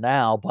bad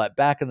now, but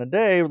back in the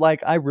day,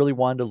 like I really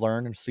wanted to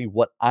learn and see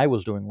what I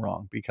was doing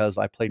wrong, because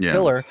I played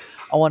killer.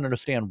 I wanted to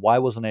understand why I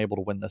wasn't able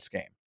to win this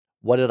game.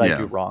 What did I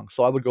do wrong?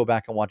 So I would go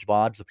back and watch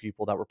VODs of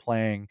people that were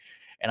playing,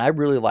 and I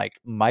really like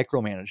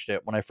micromanaged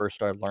it when I first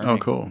started learning. Oh,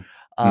 cool.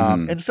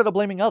 Instead of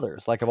blaming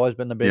others. Like I've always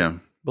been a big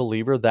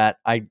believer that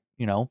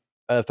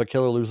if a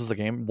killer loses a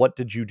game, what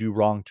did you do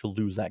wrong to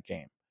lose that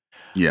game?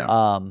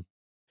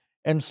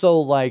 And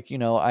so like,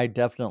 I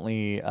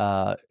definitely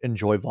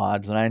enjoy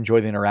VODs, and I enjoy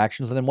the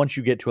interactions. And then once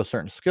you get to a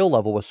certain skill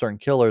level with certain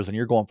killers, and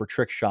you're going for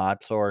trick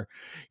shots, or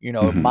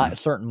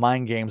certain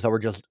mind games that were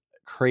just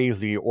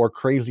crazy, or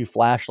crazy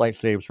flashlight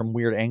saves from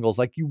weird angles,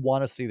 like you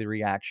want to see the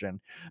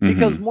reaction,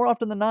 because more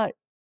often than not,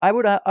 I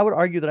would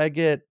argue that I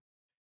get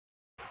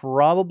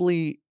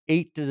probably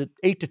 8 to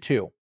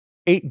 2.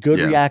 8 good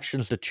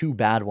reactions to 2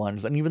 bad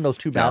ones, and even those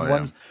 2 bad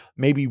ones,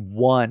 maybe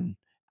 1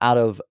 out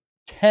of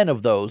 10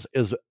 of those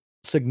is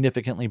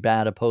significantly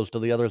bad, opposed to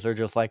the others are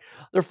just like,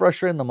 they're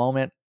frustrated in the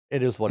moment.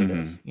 It is what it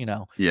is,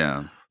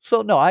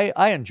 So no,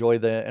 I enjoy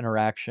the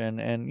interaction,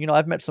 and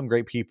I've met some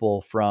great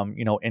people from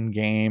in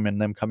game,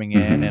 and them coming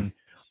in and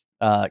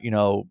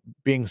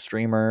being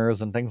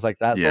streamers and things like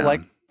that. So like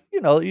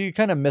you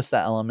kind of miss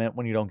that element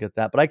when you don't get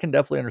that, but I can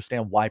definitely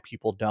understand why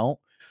people don't,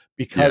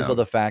 because of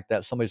the fact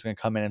that somebody's going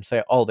to come in and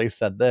say, oh, they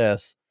said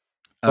this.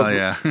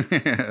 Well,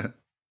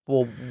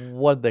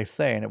 what did they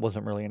say? And it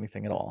wasn't really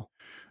anything at all.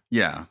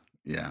 And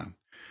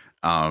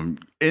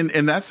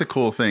that's a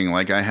cool thing.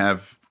 Like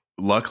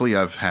luckily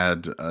I've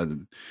had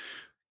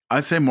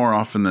I'd say more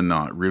often than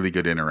not really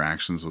good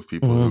interactions with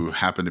people who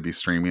happen to be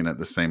streaming at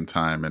the same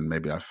time, and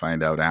maybe I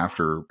find out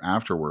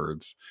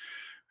afterwards.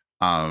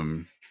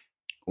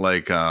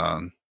 Like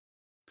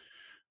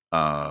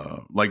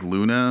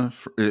Luna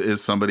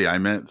is somebody I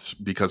met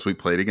because we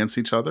played against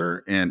each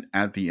other, and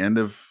at the end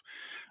of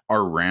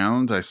our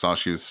round I saw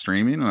she was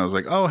streaming, and I was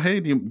like, oh hey,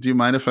 do you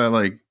mind if I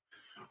like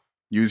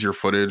use your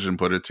footage and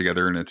put it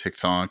together in a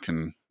TikTok?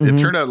 And it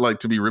turned out like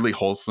to be really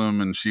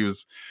wholesome, and she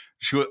was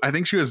I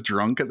think she was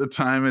drunk at the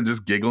time and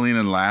just giggling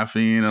and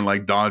laughing and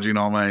like dodging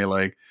all my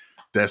like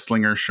Death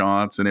Slinger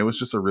shots, and it was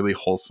just a really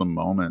wholesome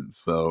moment.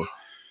 So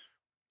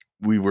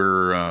we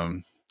were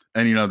and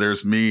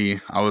there's me,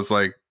 I was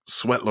like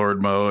sweat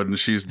lord mode, and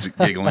she's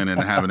giggling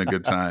and having a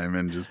good time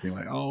and just being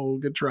like, oh,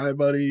 good try,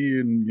 buddy,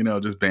 and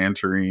just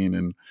bantering,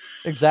 and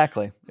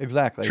exactly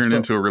turned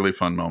into a really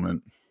fun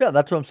moment. Yeah,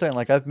 that's what I'm saying.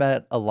 Like I've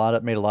made a lot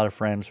of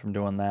friends from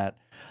doing that.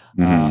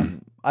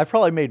 I've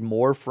probably made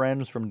more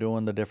friends from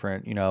doing the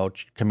different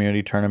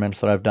community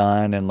tournaments that I've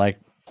done, and like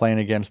playing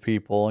against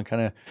people and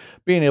kind of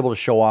being able to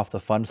show off the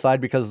fun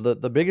side, because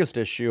the biggest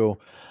issue,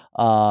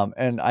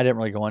 and I didn't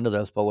really go into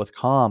this, but with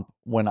comp,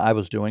 when I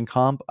was doing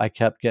comp, I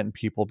kept getting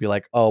people be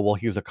like, "Oh, well,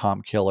 he's a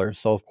comp killer,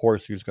 so of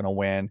course he's going to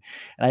win."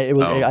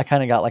 And I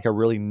kind of got like a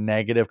really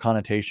negative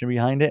connotation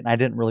behind it, and I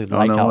didn't really Oh,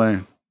 like no way.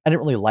 I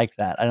didn't really like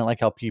that. I didn't like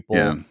how Yeah.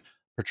 people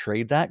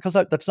portrayed that, because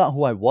that's not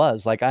who I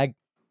was. Like I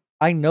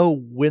know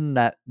when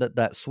that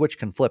switch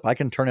can flip. I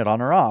can turn it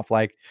on or off.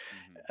 Like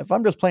if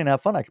I'm just playing to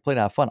have fun, I can play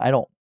to have fun. I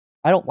don't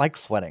like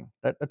sweating.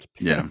 That's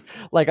Yeah.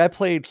 like I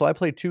played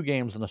 2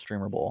 games in the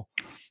Streamerbowl.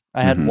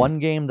 I had one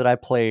game that I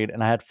played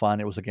and I had fun.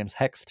 It was against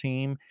Hex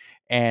Team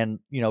and,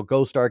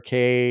 Ghost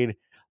Arcade,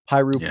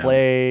 Pyru Yeah.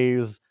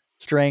 Plays,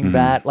 Strang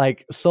Bat,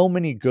 like so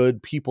many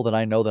good people that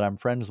I know that I'm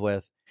friends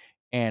with.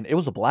 And it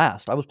was a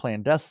blast. I was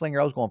playing Death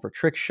Slinger. I was going for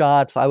trick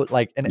shots. I would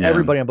like, and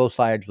everybody on both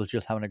sides was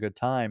just having a good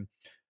time.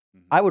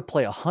 I would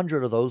play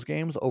 100 of those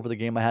games over the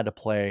game I had to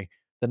play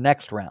the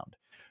next round,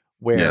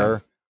 Yeah.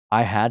 where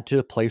I had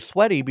to play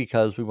sweaty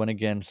because we went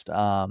against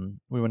Momo,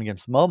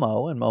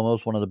 and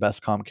Momo's one of the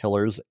best comp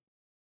killers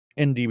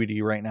in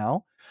DBD right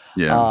now.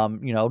 Yeah.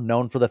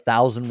 Known for the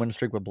 1,000 win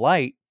streak with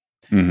Blight.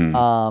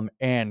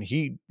 And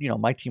he,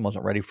 my team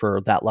wasn't ready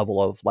for that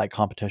level of like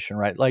competition,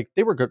 right? Like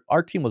they were good.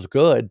 Our team was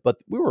good, but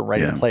we were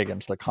ready to play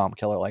against a comp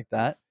killer like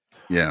that.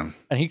 Yeah.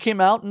 And he came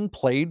out and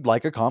played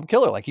like a comp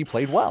killer. Like he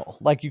played well.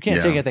 Like you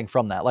can't take anything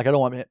from that. Like I don't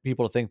want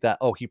people to think that,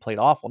 oh, he played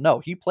awful. No,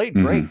 he played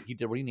great. He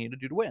did what he needed to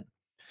do to win.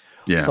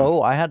 Yeah.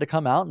 So I had to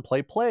come out and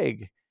play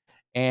Plague.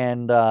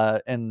 And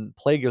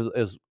Plague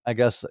is I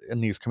guess in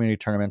these community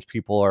tournaments,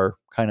 people are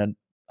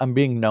I'm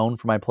being known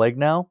for my Plague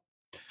now.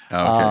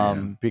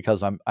 Okay.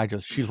 Because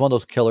she's one of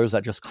those killers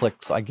that just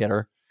clicks. I get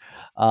her.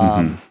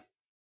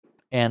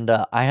 And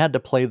I had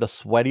to play the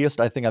sweatiest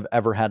I think I've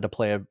ever had to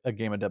play a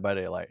game of Dead by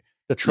Daylight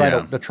to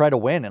try to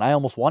win, and I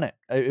almost won it.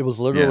 It was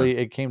literally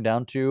it came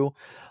down to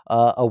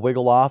a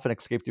wiggle off and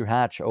escape through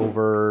hatch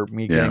over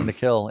me getting the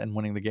kill and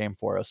winning the game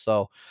for us.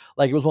 So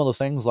like it was one of those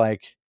things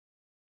like,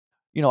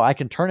 I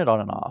can turn it on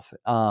and off,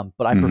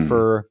 but I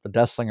prefer the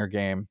Death Slinger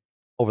game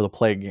over the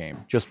Plague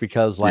game just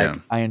because like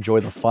I enjoy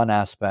the fun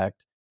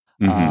aspect.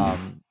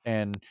 And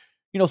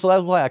so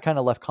that's why I kind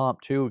of left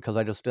comp too, because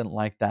I just didn't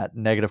like that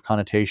negative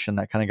connotation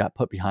that kind of got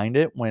put behind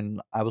it when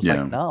I was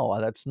like, no,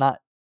 that's not,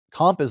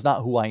 comp is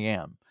not who I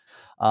am.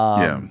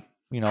 I'm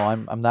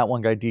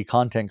That1GuyD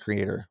content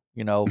creator,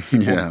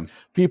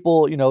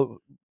 people,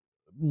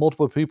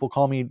 multiple people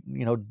call me,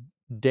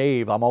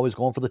 Dave. I'm always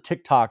going for the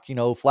TikTok,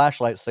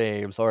 flashlight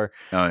saves, or,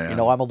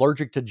 I'm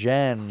allergic to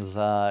gens,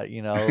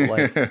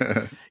 like,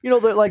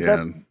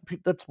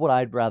 that's what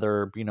I'd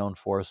rather be known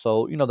for.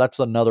 So, that's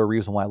another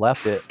reason why I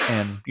left it.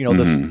 And,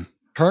 this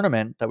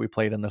tournament that we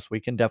played in this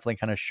weekend definitely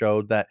kind of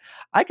showed that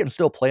I can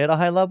still play at a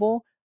high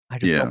level. I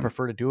just don't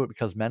prefer to do it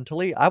because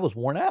mentally I was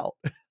worn out.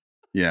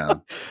 Yeah.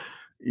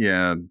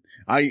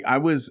 I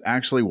was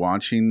actually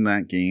watching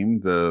that game,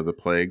 the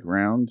Plague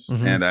rounds,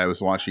 and I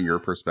was watching your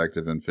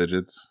perspective and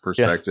Fidget's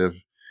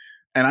perspective.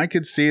 And I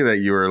could see that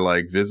you were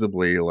like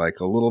visibly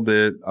like a little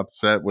bit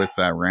upset with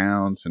that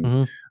round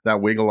and that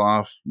wiggle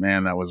off,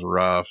 man, that was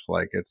rough.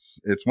 Like it's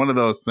one of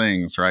those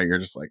things, right? You're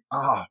just like,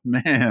 oh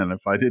man,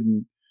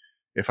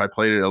 if I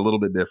played it a little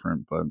bit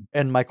different. But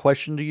and my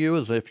question to you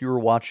is, if you were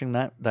watching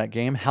that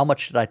game, how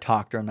much did I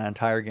talk during that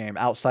entire game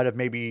outside of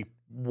maybe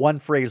one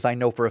phrase I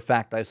know for a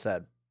fact I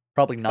said?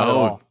 Probably not at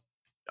all.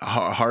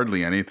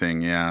 Hardly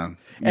anything. Yeah.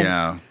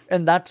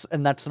 And that's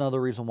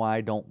another reason why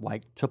I don't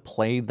like to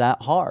play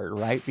that hard,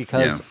 right?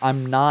 Because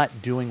I'm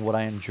not doing what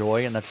I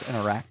enjoy, and that's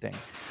interacting,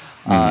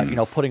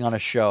 putting on a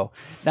show.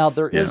 Now,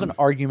 there is an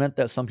argument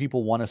that some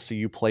people want to see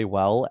you play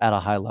well at a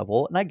high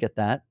level, and I get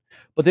that,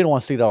 but they don't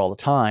want to see that all the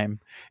time.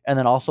 And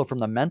then also from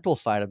the mental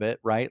side of it,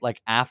 right?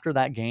 Like after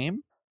that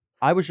game,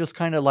 I was just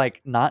kind of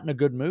like not in a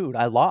good mood.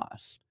 I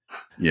lost.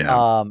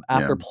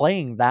 After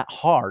playing that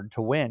hard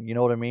to win, you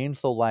know what I mean?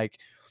 So like,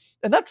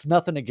 and that's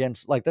nothing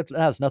against, like, that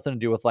has nothing to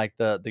do with like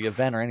the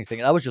event or anything.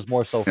 That was just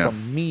more so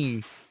from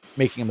me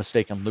making a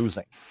mistake and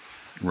losing.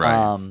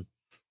 Right.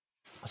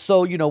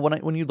 So,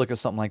 when you look at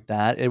something like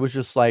that, it was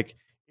just like,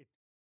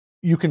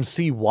 you can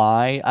see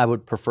why I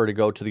would prefer to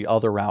go to the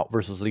other route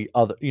versus the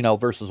other,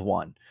 versus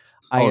one.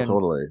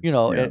 Totally.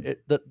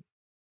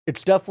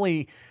 It's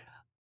definitely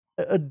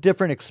a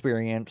different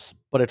experience,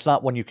 but it's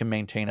not one you can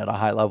maintain at a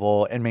high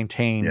level and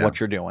maintain what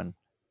you're doing.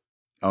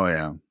 Oh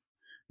yeah.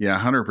 Yeah,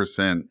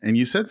 100%. And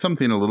you said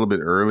something a little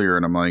bit earlier,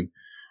 and I'm like,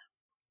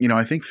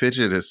 I think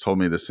Fidget has told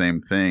me the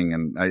same thing.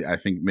 And I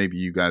think maybe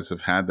you guys have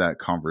had that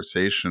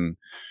conversation.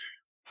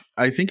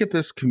 I think if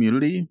this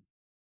community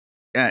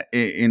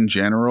in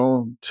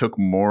general took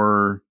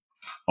more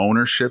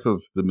ownership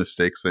of the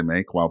mistakes they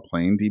make while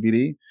playing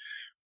DBD,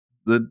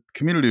 the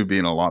community would be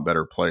in a lot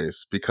better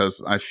place,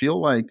 because I feel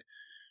like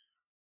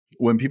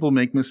when people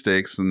make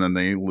mistakes and then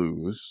they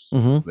lose,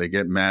 they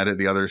get mad at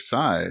the other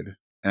side.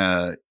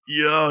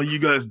 You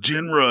guys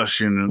gen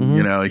rush, and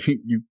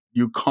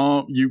you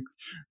comp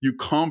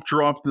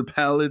dropped the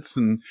pallets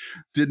and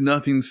did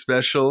nothing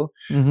special,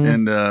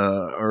 and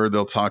or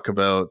they'll talk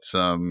about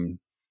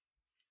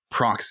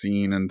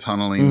proxying and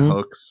tunneling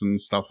hooks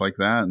and stuff like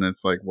that. And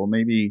it's like, well,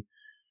 maybe,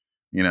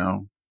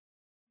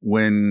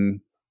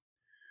 when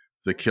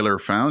the killer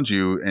found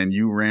you and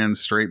you ran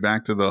straight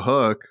back to the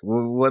hook,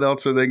 well, what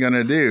else are they going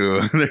to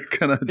do? They're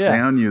going to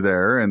down you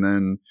there, and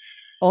then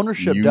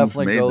ownership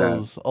definitely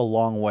goes a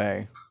long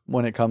way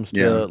when it comes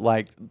to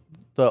like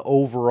the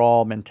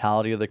overall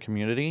mentality of the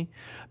community,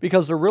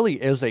 because there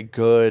really is a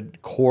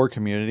good core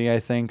community,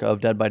 I think,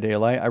 of Dead by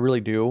Daylight. I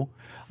really do.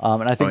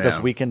 And I think this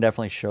weekend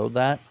definitely showed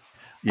that.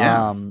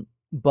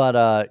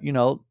 But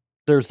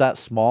there's that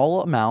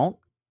small amount.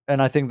 And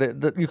I think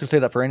that you could say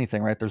that for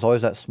anything, right? There's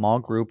always that small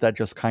group that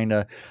just kind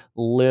of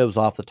lives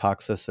off the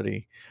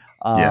toxicity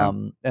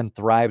and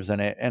thrives in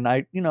it. And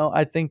I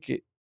think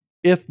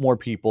if more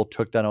people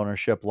took that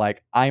ownership,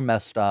 like I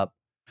messed up,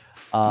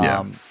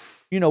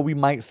 we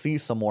might see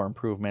some more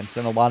improvements.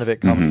 And a lot of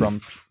it comes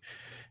from,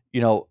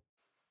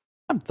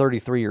 I'm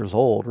 33 years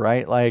old,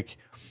 right? Like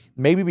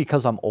maybe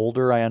because I'm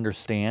older, I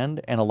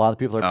understand. And a lot of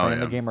people that are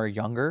playing the game are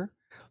younger.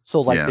 So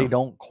like they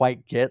don't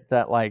quite get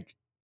that, like,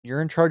 you're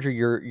in charge of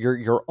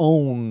your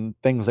own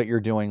things that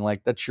you're doing.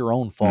 Like that's your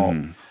own fault.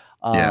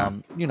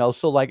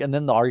 So like, and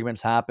then the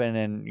arguments happen,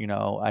 and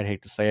I'd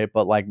hate to say it,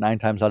 but like 9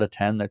 times out of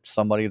 10, that's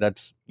somebody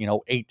that's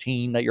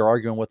 18 that you're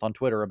arguing with on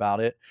Twitter about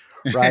it,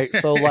 right?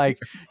 So like,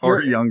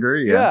 or younger,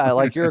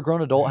 like you're a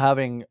grown adult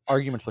having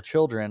arguments with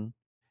children,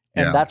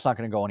 and that's not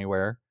going to go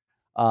anywhere.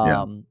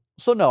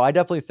 So no, I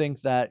definitely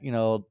think that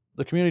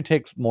the community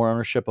takes more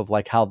ownership of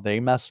like how they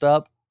messed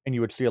up, and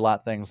you would see a lot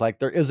of things. Like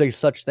there is a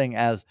such thing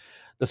as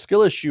the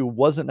skill issue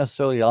wasn't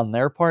necessarily on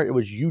their part; it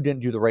was you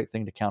didn't do the right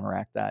thing to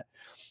counteract that.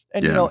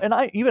 And and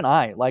I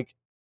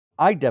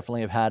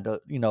definitely have had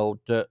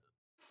to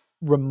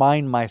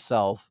remind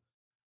myself,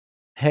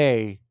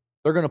 hey,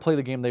 they're going to play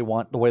the game they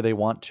want the way they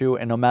want to,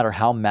 and no matter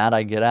how mad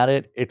I get at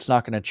it, it's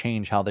not going to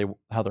change how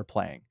they're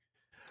playing.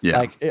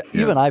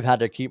 Even I've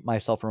had to keep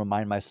myself and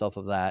remind myself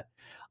of that,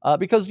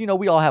 because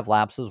we all have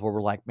lapses where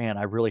we're like, man,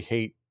 I really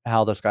hate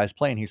how this guy's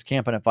playing. He's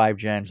camping at 5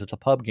 gens. It's a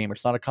pub game.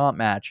 It's not a comp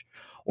match.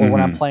 Or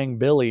when I'm playing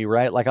Billy,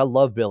 right? Like I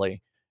love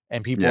Billy,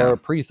 and people are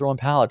pre-throwing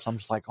pallets. I'm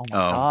just like, oh my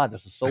God,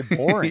 this is so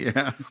boring.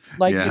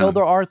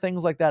 There are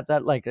things like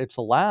that like it's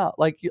allowed.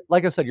 Like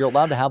I said, you're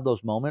allowed to have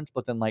those moments,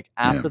 but then like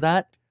after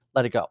that,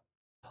 let it go.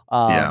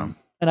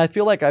 And I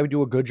feel like I would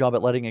do a good job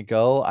at letting it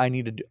go.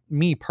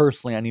 Me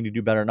personally, I need to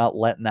do better, not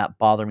letting that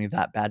bother me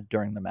that bad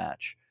during the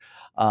match.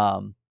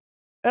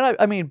 And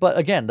I mean, but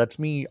again, that's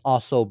me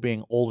also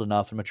being old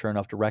enough and mature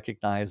enough to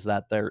recognize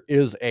that there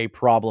is a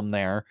problem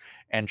there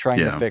and trying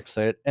to fix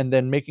it, and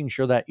then making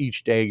sure that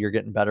each day you're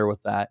getting better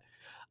with that.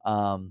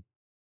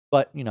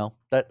 But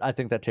that I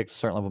think that takes a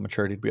certain level of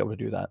maturity to be able to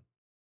do that.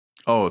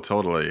 Oh,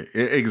 totally.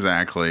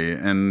 Exactly.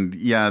 And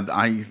yeah,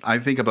 I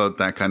think about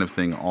that kind of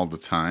thing all the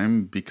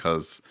time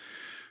because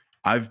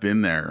I've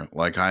been there.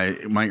 Like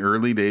my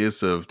early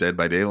days of Dead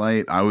by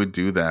Daylight, I would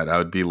do that. I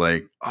would be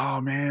like,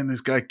 oh man,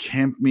 this guy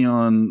camped me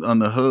on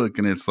the hook.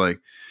 And it's like,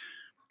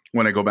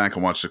 when I go back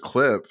and watch the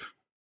clip,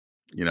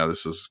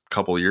 this is a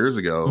couple years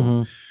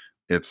ago,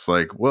 it's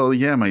like, well,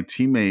 yeah, my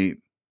teammate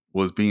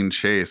was being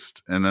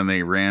chased and then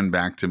they ran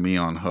back to me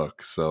on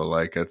hook. So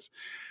like it's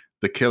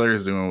the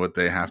killer's doing what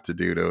they have to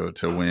do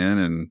to win.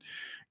 And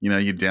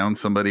you down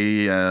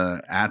somebody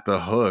at the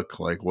hook,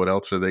 like what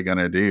else are they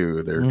gonna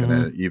do? They're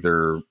gonna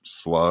either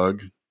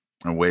slug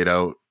and wait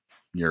out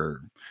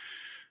your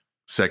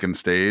second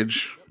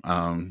stage,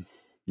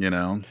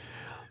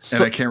 So,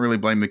 and I can't really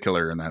blame the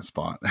killer in that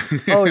spot.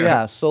 Oh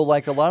yeah, so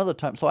like a lot of the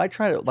time, so I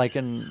try to like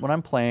when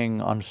I'm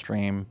playing on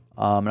stream,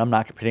 and I'm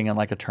not competing in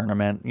like a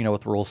tournament,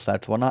 with rule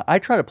sets, whatnot. I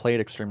try to play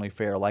it extremely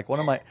fair. Like one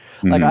of my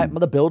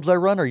the builds I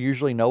run are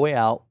usually No Way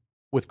Out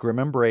with Grim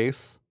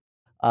Embrace.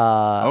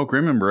 Oh,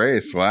 Grim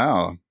Embrace!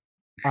 Wow.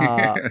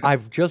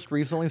 I've just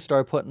recently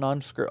started putting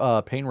on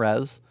Pain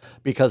Res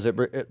because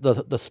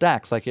the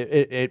stacks, like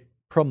it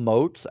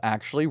promotes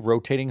actually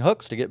rotating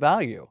hooks to get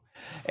value,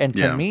 and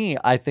to me,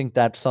 I think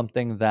that's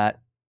something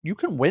that you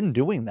can win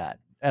doing that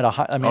at a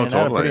high. I mean, at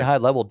a pretty high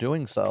level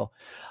doing so.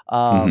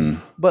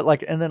 But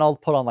like, and then I'll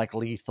put on like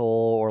lethal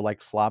or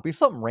like sloppy,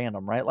 something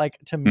random, right? Like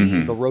to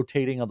me, the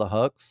rotating of the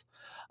hooks,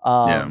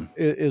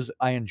 is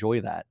I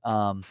enjoy that.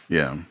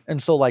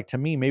 And so like to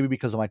me, maybe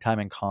because of my time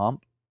in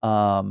comp,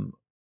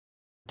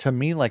 to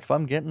me, like if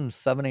I'm getting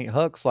 7, 8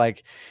 hooks,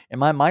 like in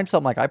my mindset,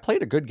 I'm like, I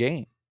played a good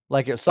game.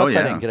 Like it sucks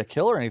I didn't get a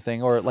kill or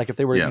anything. Or like if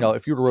they were,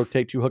 if you were to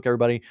rotate 2 hook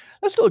everybody,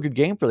 that's still a good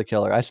game for the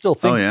killer. I still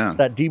think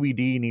that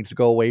DBD needs to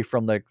go away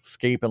from the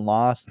escape and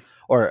loss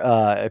or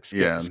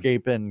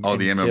escape and the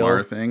MMR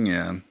kill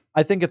thing.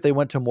 I think if they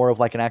went to more of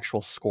like an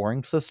actual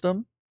scoring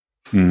system,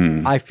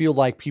 I feel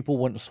like people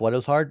wouldn't sweat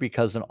as hard,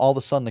 because then all of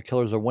a sudden the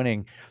killers are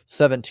winning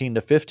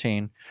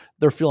 17-15.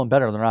 They're feeling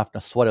better. They're not having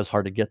to sweat as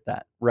hard to get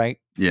that, right?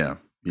 Yeah.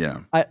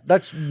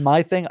 That's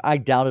my thing. I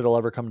doubt it'll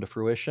ever come to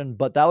fruition,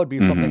 but that would be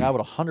something I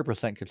would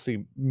 100% could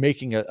see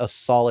making a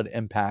solid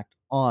impact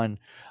on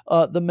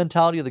the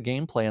mentality of the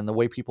gameplay and the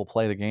way people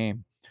play the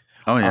game.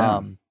 Oh yeah.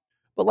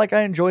 But like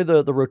I enjoy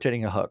the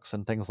rotating of hooks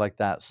and things like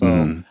that.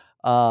 So,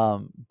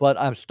 but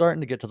I'm starting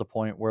to get to the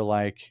point where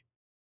like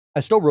I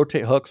still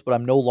rotate hooks, but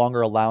I'm no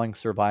longer allowing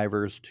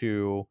survivors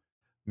to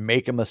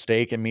make a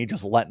mistake and me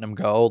just letting them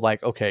go.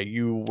 Like, okay,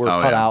 you were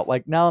cut out.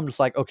 Like now I'm just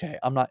like, okay,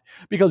 I'm not,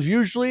 because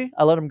usually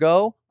I let them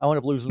go. I end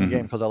up losing the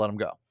game because I let them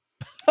go.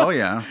 Oh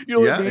yeah. You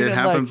know what I mean? It And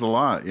happens like, a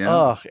lot.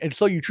 Yeah. and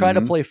so you try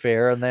to play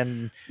fair, and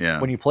then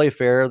when you play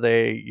fair,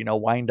 they,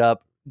 wind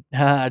up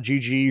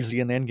GG easy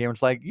in the end game.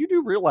 It's like, you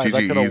do realize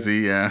GG easy,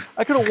 yeah.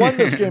 I could have won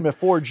this game at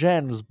 4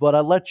 gens, but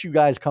I let you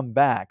guys come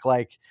back.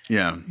 Like,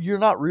 you're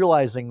not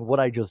realizing what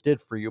I just did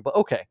for you. But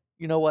okay,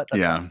 you know what?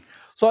 That's fine.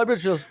 So I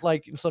was just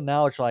like, so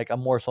now it's like I'm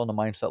more so in the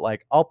mindset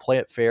like I'll play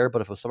it fair,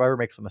 but if a survivor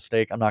makes a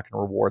mistake, I'm not going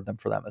to reward them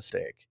for that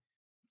mistake.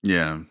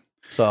 Yeah.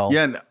 So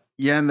and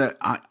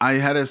I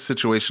had a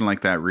situation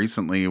like that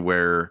recently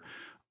where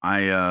I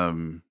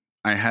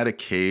had a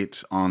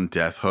Kate on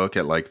Death Hook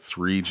at like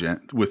 3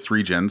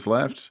 gens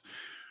left.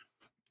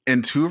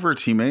 And 2 of her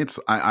teammates,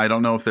 I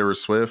don't know if they were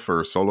Swift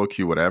or solo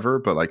queue, whatever,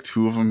 but like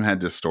 2 of them had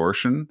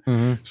distortion.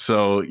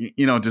 So,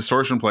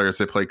 distortion players,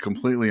 they play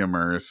completely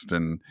immersed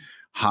and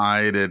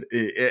hide at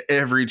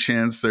every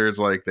chance there's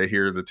like they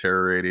hear the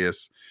terror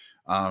radius.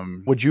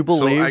 Would you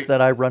believe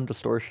that I run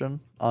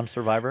distortion on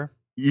Survivor?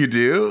 You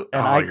do?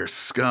 And you're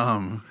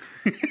scum.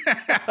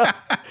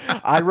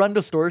 I run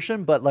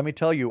distortion, but let me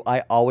tell you,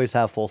 I always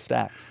have full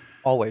stacks.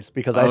 Always,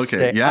 because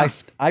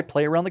I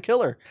play around the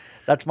killer.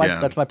 That's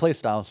my play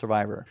style,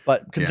 Survivor.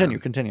 But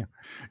continue.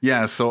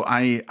 Yeah, so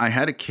I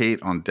had a Kate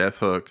on Death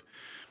Hook.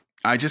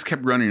 I just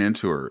kept running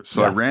into her.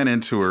 So I ran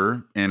into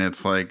her, and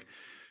it's like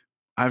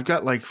I've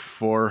got like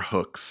 4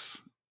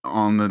 hooks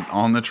on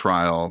the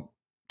trial.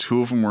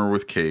 2 of them were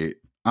with Kate.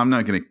 I'm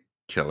not going to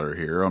kill her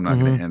here. I'm not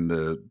going to end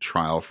the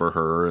trial for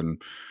her and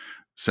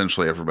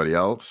essentially everybody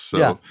else.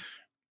 So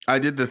I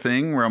did the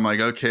thing where I'm like,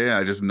 okay,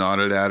 I just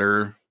nodded at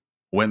her.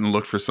 Went and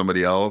looked for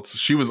somebody else.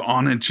 She was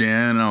on a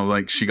gen. I was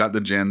like, she got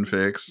the gen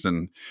fixed,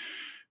 and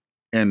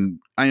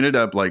I ended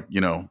up like,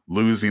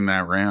 losing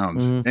that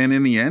round. And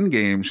in the end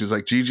game, she's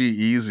like, GG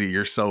easy,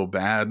 you're so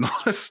bad, and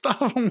all this stuff.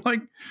 I'm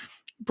like,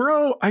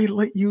 bro, I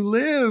let you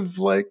live.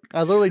 Like,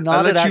 I literally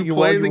nodded at you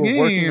while you were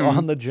working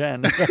on the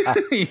gen.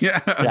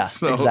 Yeah,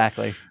 so,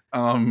 exactly.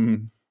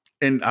 And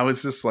I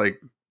was just like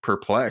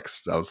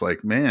perplexed. I was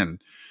like, man,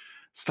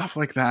 stuff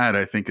like that,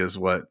 I think, is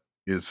what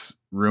is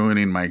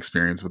ruining my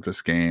experience with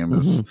this game.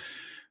 Is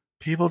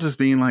people just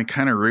being like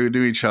kind of rude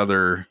to each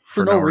other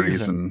for no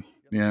reason.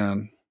 Yeah.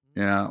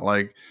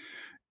 Like,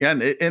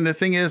 and the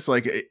thing is,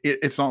 like,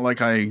 it's not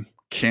like I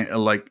can't,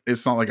 like,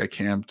 it's not like I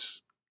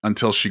camped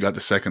until she got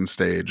to second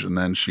stage and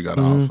then she got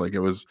off. Like, it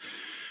was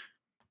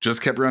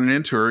just kept running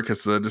into her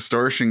because the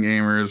distortion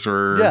gamers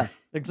were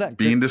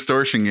being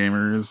distortion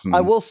gamers. And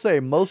I will say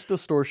most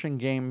distortion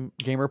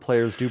gamer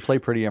players do play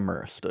pretty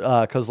immersed,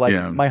 because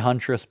my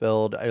Huntress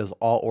build is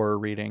all aura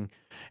reading,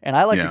 and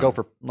I like to go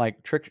for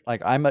like trick.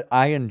 Like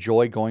I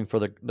enjoy going for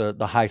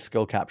the high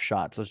skill cap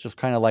shots. It's just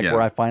kind of like where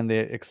I find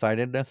the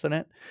excitedness in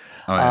it.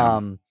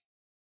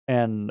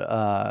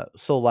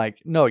 So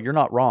like, no, you're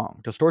not wrong.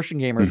 Distortion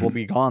gamers will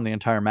be gone the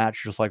entire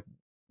match. Just like,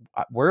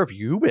 where have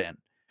you been?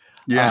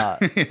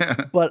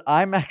 But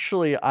I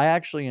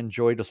actually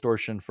enjoy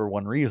distortion for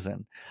one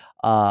reason,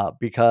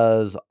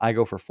 because I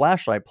go for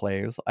flashlight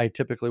plays. I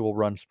typically will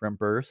run sprint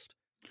burst,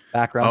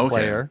 background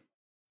player,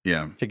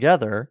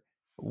 together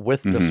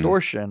with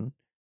distortion,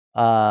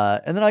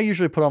 and then I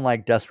usually put on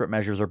like desperate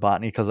measures or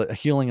botany, because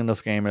healing in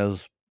this game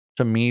is,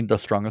 to me, the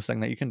strongest thing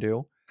that you can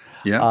do.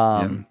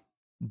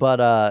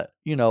 But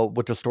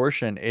with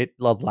distortion, it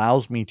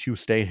allows me to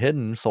stay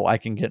hidden so I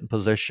can get in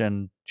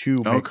position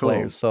to make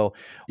plays. So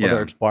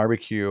whether it's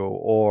barbecue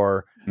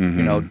or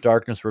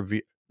darkness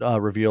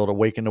revealed,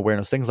 awakened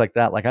awareness, things like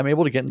that, like I'm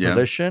able to get in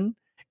position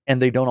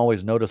and they don't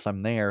always notice I'm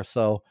there.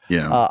 So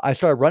I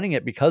started running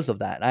it because of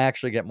that. I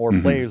actually get more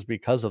plays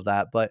because of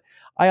that. But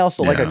I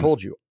also, like I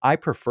told you, I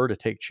prefer to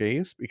take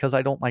chase because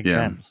I don't like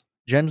gens.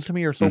 Gens to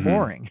me are so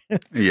boring.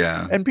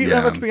 And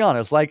let's be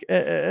honest, like,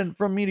 and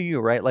from me to you,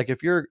 right? Like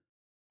if you're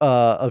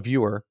a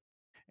viewer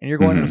and you're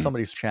going into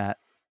somebody's chat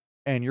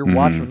and you're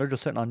watching them, they're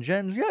just sitting on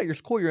gens. Yeah, you're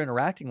cool. You're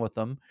interacting with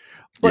them,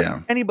 but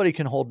anybody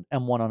can hold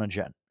M1 on a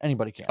gen.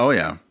 Anybody can.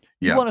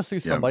 You want to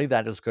see somebody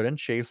that is good in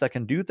chase, that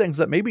can do things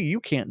that maybe you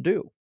can't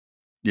do.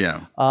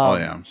 So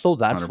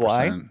that's 100%.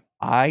 Why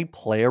I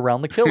play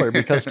around the killer,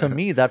 because to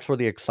me, that's where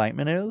the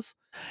excitement is.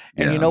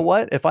 And you know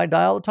what? If I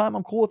die all the time,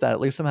 I'm cool with that.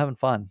 At least I'm having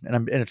fun,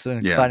 and it's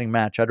an exciting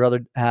match. I'd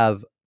rather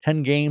have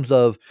 10 games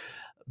of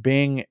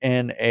being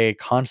in a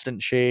constant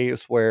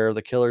chase where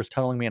the killer's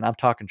tunneling me and I'm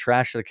talking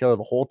trash to the killer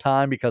the whole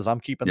time because I'm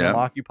keeping them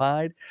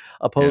occupied,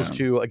 opposed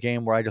to a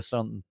game where I just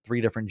own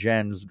 3 different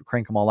gens,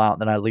 crank them all out,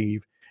 and then I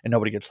leave and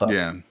nobody gets hooked.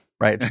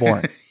 Right? It's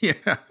boring.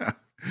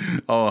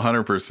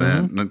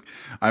 100%.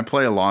 I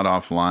play a lot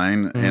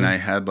offline, and I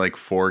had like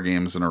 4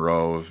 games in a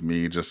row of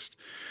me just,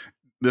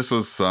 this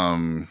was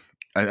I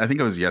think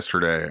it was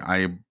yesterday.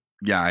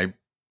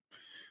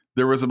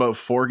 There was about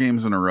 4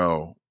 games in a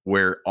row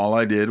where all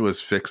I did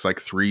was fix like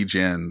 3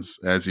 gens,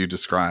 as you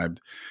described.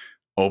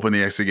 opened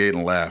the exit gate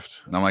and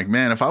left. And I'm like,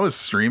 man, if I was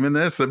streaming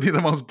this, that'd be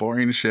the most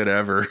boring shit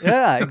ever.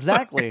 Yeah,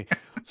 exactly.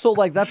 So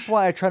like, that's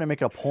why I try to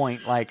make it a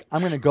point. Like,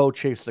 I'm going to go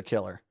chase the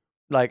killer.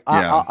 Like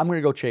I'm going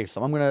to go chase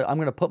them. I'm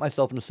going to put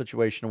myself in a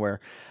situation where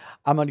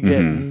I'm going to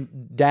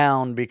get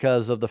down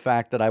because of the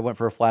fact that I went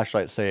for a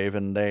flashlight save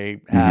and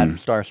they had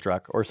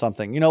Starstruck or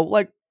something,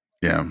 like,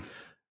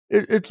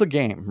 it's a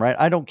game, right?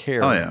 I don't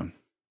care. Oh yeah.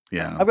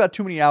 Yeah. I've got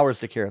too many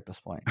hours to care at this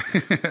point.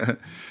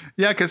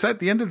 Yeah. Because at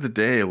the end of the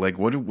day, like,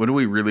 what do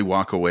we really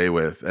walk away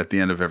with at the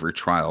end of every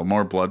trial?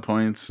 More blood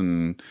points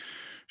and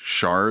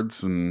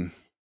shards and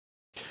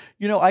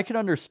I can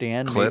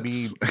understand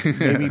clips.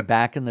 maybe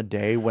back in the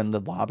day when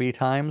the lobby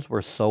times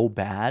were so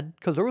bad,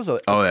 because there was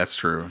oh, that's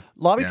true.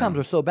 Lobby times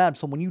are so bad.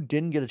 So when you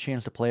didn't get a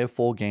chance to play a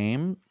full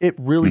game, it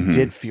really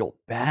did feel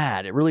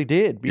bad. It really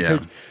did,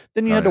 because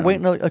then you had to wait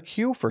in a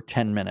queue for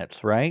 10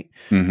 minutes, right?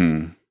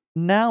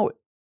 Now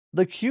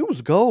the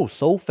queues go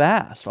so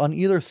fast on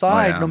either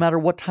side, no matter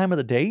what time of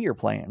the day you're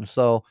playing.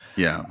 So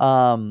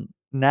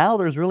now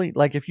there's really,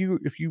 like, if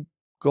you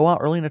go out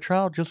early in a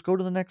trial, just go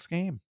to the next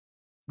game.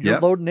 You're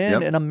loading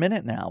in a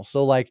minute now.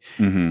 So like,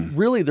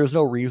 really, there's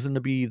no reason to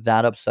be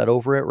that upset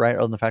over it, right?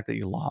 On the fact that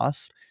you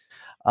lost.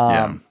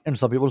 And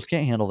some people just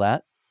can't handle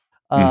that.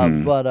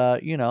 But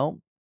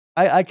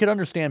I could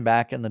understand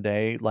back in the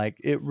day, like,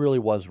 it really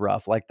was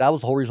rough. Like, that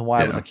was the whole reason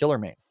why I was a killer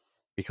main,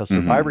 because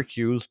Survivor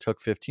queues took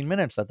 15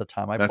 minutes at the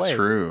time I played. That's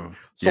true.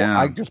 So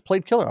I just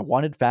played killer. I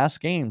wanted fast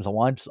games. I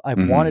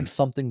wanted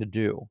something to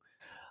do.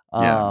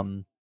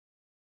 And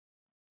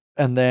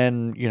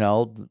then,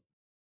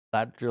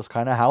 that's just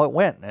kind of how it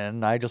went.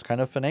 And I just kind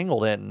of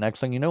finagled it. And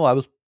next thing you know, I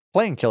was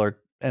playing killer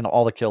and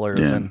all the killers.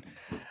 And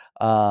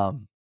I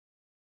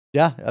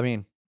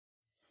mean,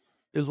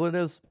 is what it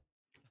is.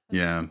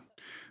 Yeah.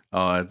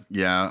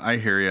 Yeah, I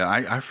hear you.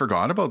 I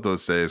forgot about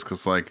those days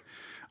because, like,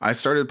 I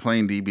started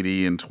playing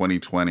DBD in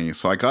 2020,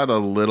 so I got a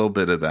little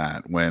bit of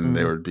that when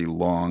there would be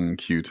long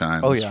queue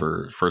times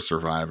for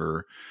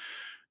Survivor,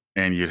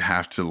 and you'd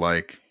have to,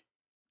 like,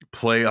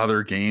 play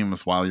other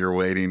games while you're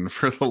waiting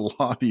for the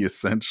lobby,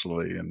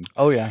 essentially. And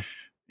I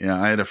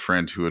had a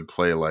friend who would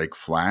play, like,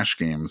 Flash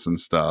games and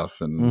stuff,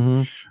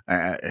 and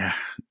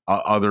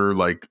other,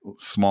 like,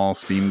 small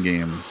Steam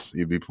games.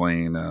 You'd be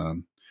playing.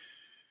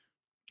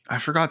 I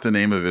forgot the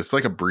name of it. It's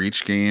like a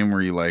breach game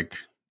where you, like,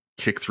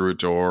 kick through a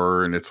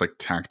door, and it's like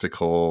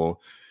tactical,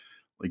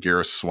 like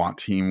you're a SWAT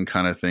team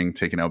kind of thing,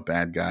 taking out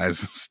bad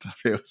guys and stuff.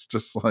 It was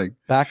just like,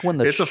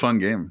 it's a fun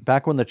game.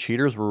 Back when the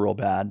cheaters were real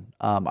bad.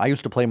 I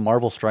used to play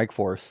Marvel Strike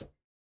Force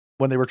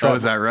when they were trying. Oh,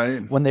 is that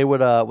right? When they would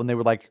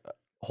like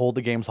hold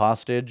the games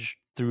hostage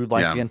through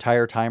like the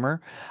entire timer.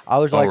 I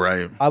was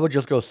like, I would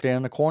just go stand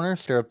in the corner,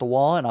 stare at the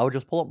wall, and I would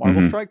just pull up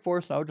Marvel Strike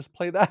Force, and I would just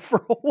play that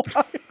for a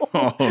while.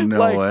 Oh,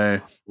 no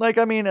way. Like,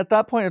 I mean, at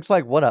that point, it's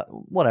like,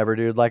 whatever,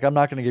 dude. Like, I'm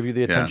not going to give you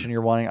the attention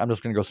you're wanting. I'm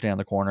just going to go stand in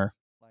the corner.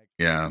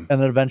 And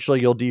then eventually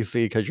you'll DC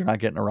because you're not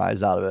getting a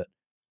rise out of it.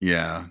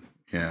 Yeah.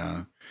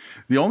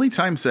 The only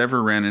times I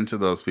ever ran into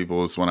those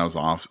people was when I was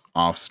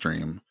off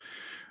stream.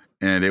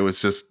 And it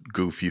was just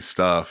goofy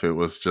stuff. It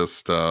was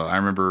just, I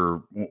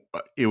remember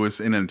it was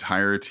an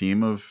entire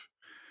team of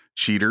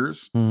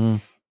cheaters,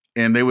 and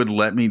they would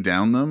let me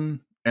down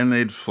them, and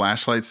they'd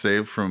flashlight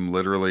save from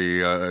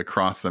literally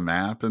across the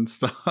map and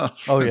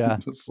stuff. Oh, yeah.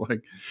 Just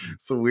like,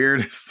 it's the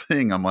weirdest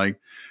thing. I'm like,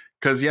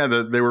 because,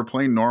 they were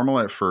playing normal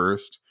at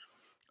first.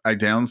 I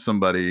downed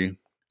somebody,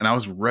 and I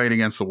was right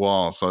against the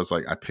wall. So I was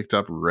like, I picked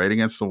up right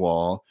against the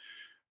wall,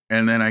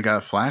 and then I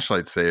got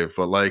flashlight save.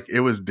 But, like, it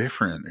was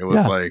different. It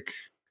was like,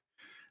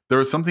 there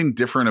was something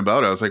different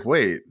about it. I was like,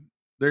 wait,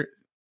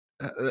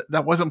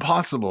 that wasn't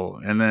possible.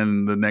 And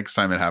then the next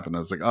time it happened, I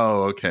was like,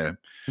 oh, okay.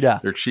 Yeah.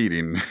 They're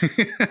cheating.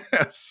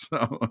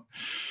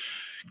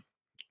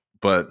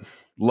 But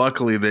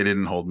luckily they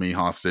didn't hold me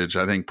hostage.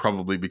 I think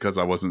probably because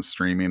I wasn't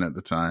streaming at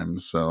the time.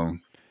 So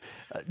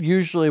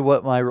usually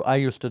I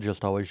used to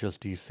just always just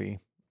DC.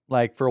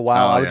 Like, for a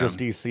while I would just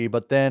DC,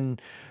 but then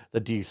the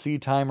DC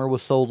timer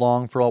was so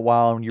long for a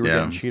while, and you were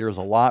getting cheaters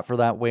a lot for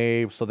that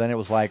wave. So then it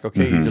was like,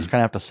 okay, you just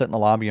kind of have to sit in the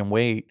lobby and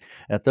wait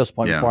at this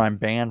point before I'm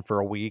banned for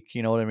a week.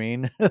 You know what I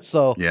mean?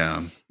 So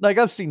like,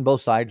 I've seen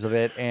both sides of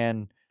it,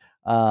 and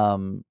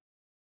it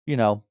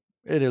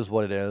is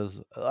what it is.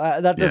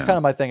 That's kind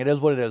of my thing. It is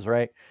what it is,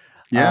 right?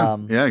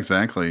 Yeah,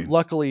 exactly.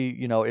 Luckily,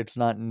 it's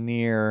not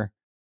near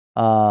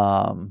as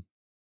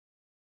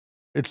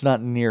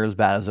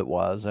bad as it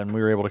was, and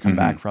we were able to come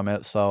back from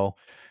it. So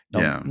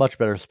much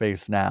better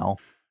space now.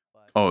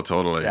 Oh,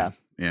 totally.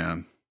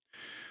 Yeah.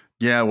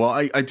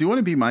 Well, I do want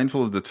to be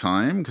mindful of the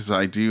time, because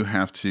I do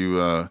have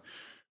to.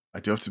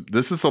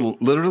 This is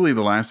literally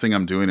the last thing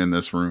I'm doing in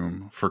this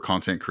room for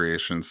content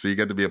creation. So you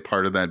get to be a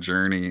part of that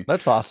journey.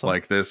 That's awesome.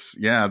 Like this.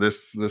 Yeah.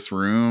 This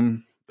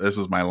room. This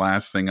is my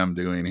last thing I'm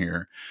doing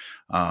here.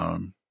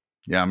 I'm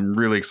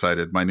really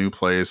excited. My new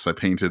place.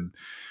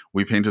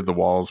 We painted the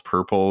walls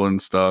purple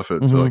and stuff.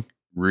 It's like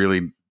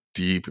really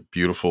deep,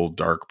 beautiful,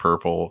 dark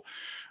purple.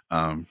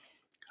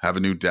 Have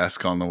a new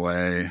desk on the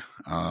way.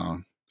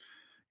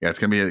 Yeah,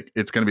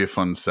 it's gonna be a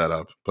fun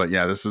setup. But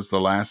yeah, this is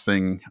the last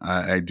thing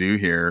I do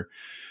here.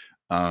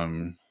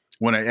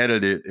 When I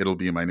edit it, it'll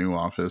be in my new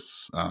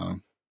office.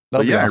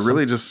 But yeah, awesome. I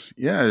really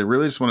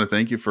just want to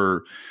thank you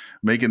for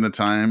making the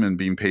time and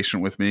being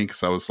patient with me,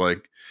 because I was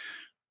like,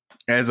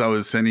 as I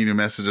was sending you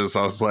messages,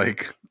 I was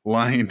like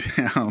lying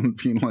down,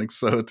 being like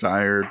so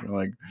tired,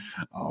 like,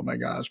 oh my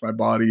gosh, my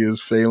body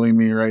is failing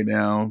me right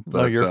now.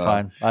 But no, you're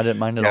fine. I didn't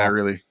mind at all. I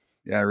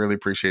really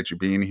appreciate you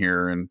being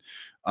here. And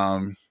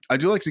I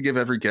do like to give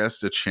every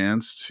guest a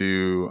chance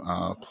to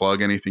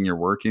plug anything you're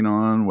working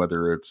on,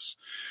 whether it's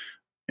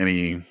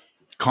any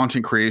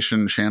content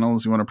creation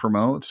channels you want to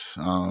promote.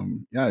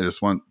 I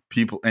just want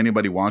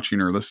anybody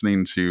watching or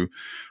listening to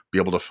be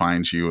able to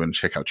find you and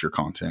check out your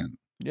content.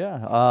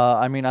 Yeah.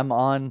 I mean, I'm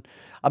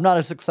not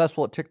as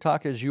successful at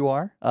TikTok as you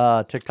are.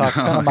 TikTok's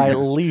kind of my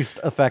least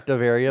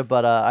effective area,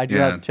 but I do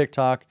have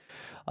TikTok.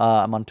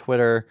 I'm on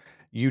Twitter,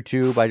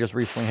 YouTube. I just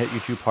recently hit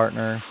YouTube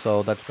Partner,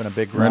 so that's been a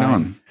big grind. Right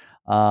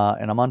on.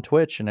 And I'm on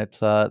Twitch, and it's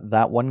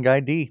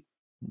That1GuyD.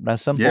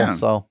 That's simple. Yeah.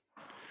 So.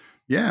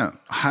 Yeah,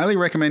 highly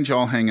recommend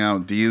y'all hang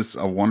out. Dee is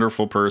a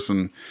wonderful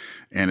person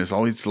and is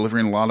always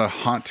delivering a lot of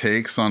hot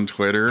takes on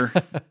Twitter.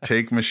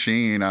 Take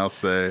machine, I'll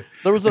say.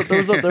 There was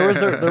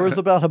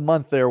about a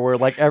month there where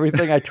like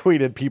everything I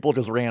tweeted, people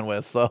just ran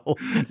with. So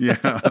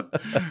yeah,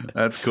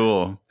 that's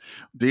cool.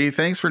 Dee,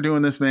 thanks for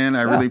doing this, man.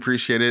 I really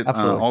appreciate it.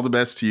 All the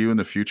best to you in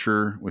the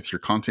future with your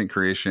content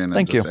creation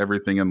and just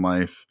everything in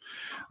life.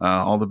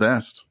 All the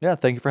best. Yeah,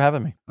 thank you for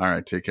having me. All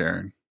right, take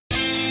care.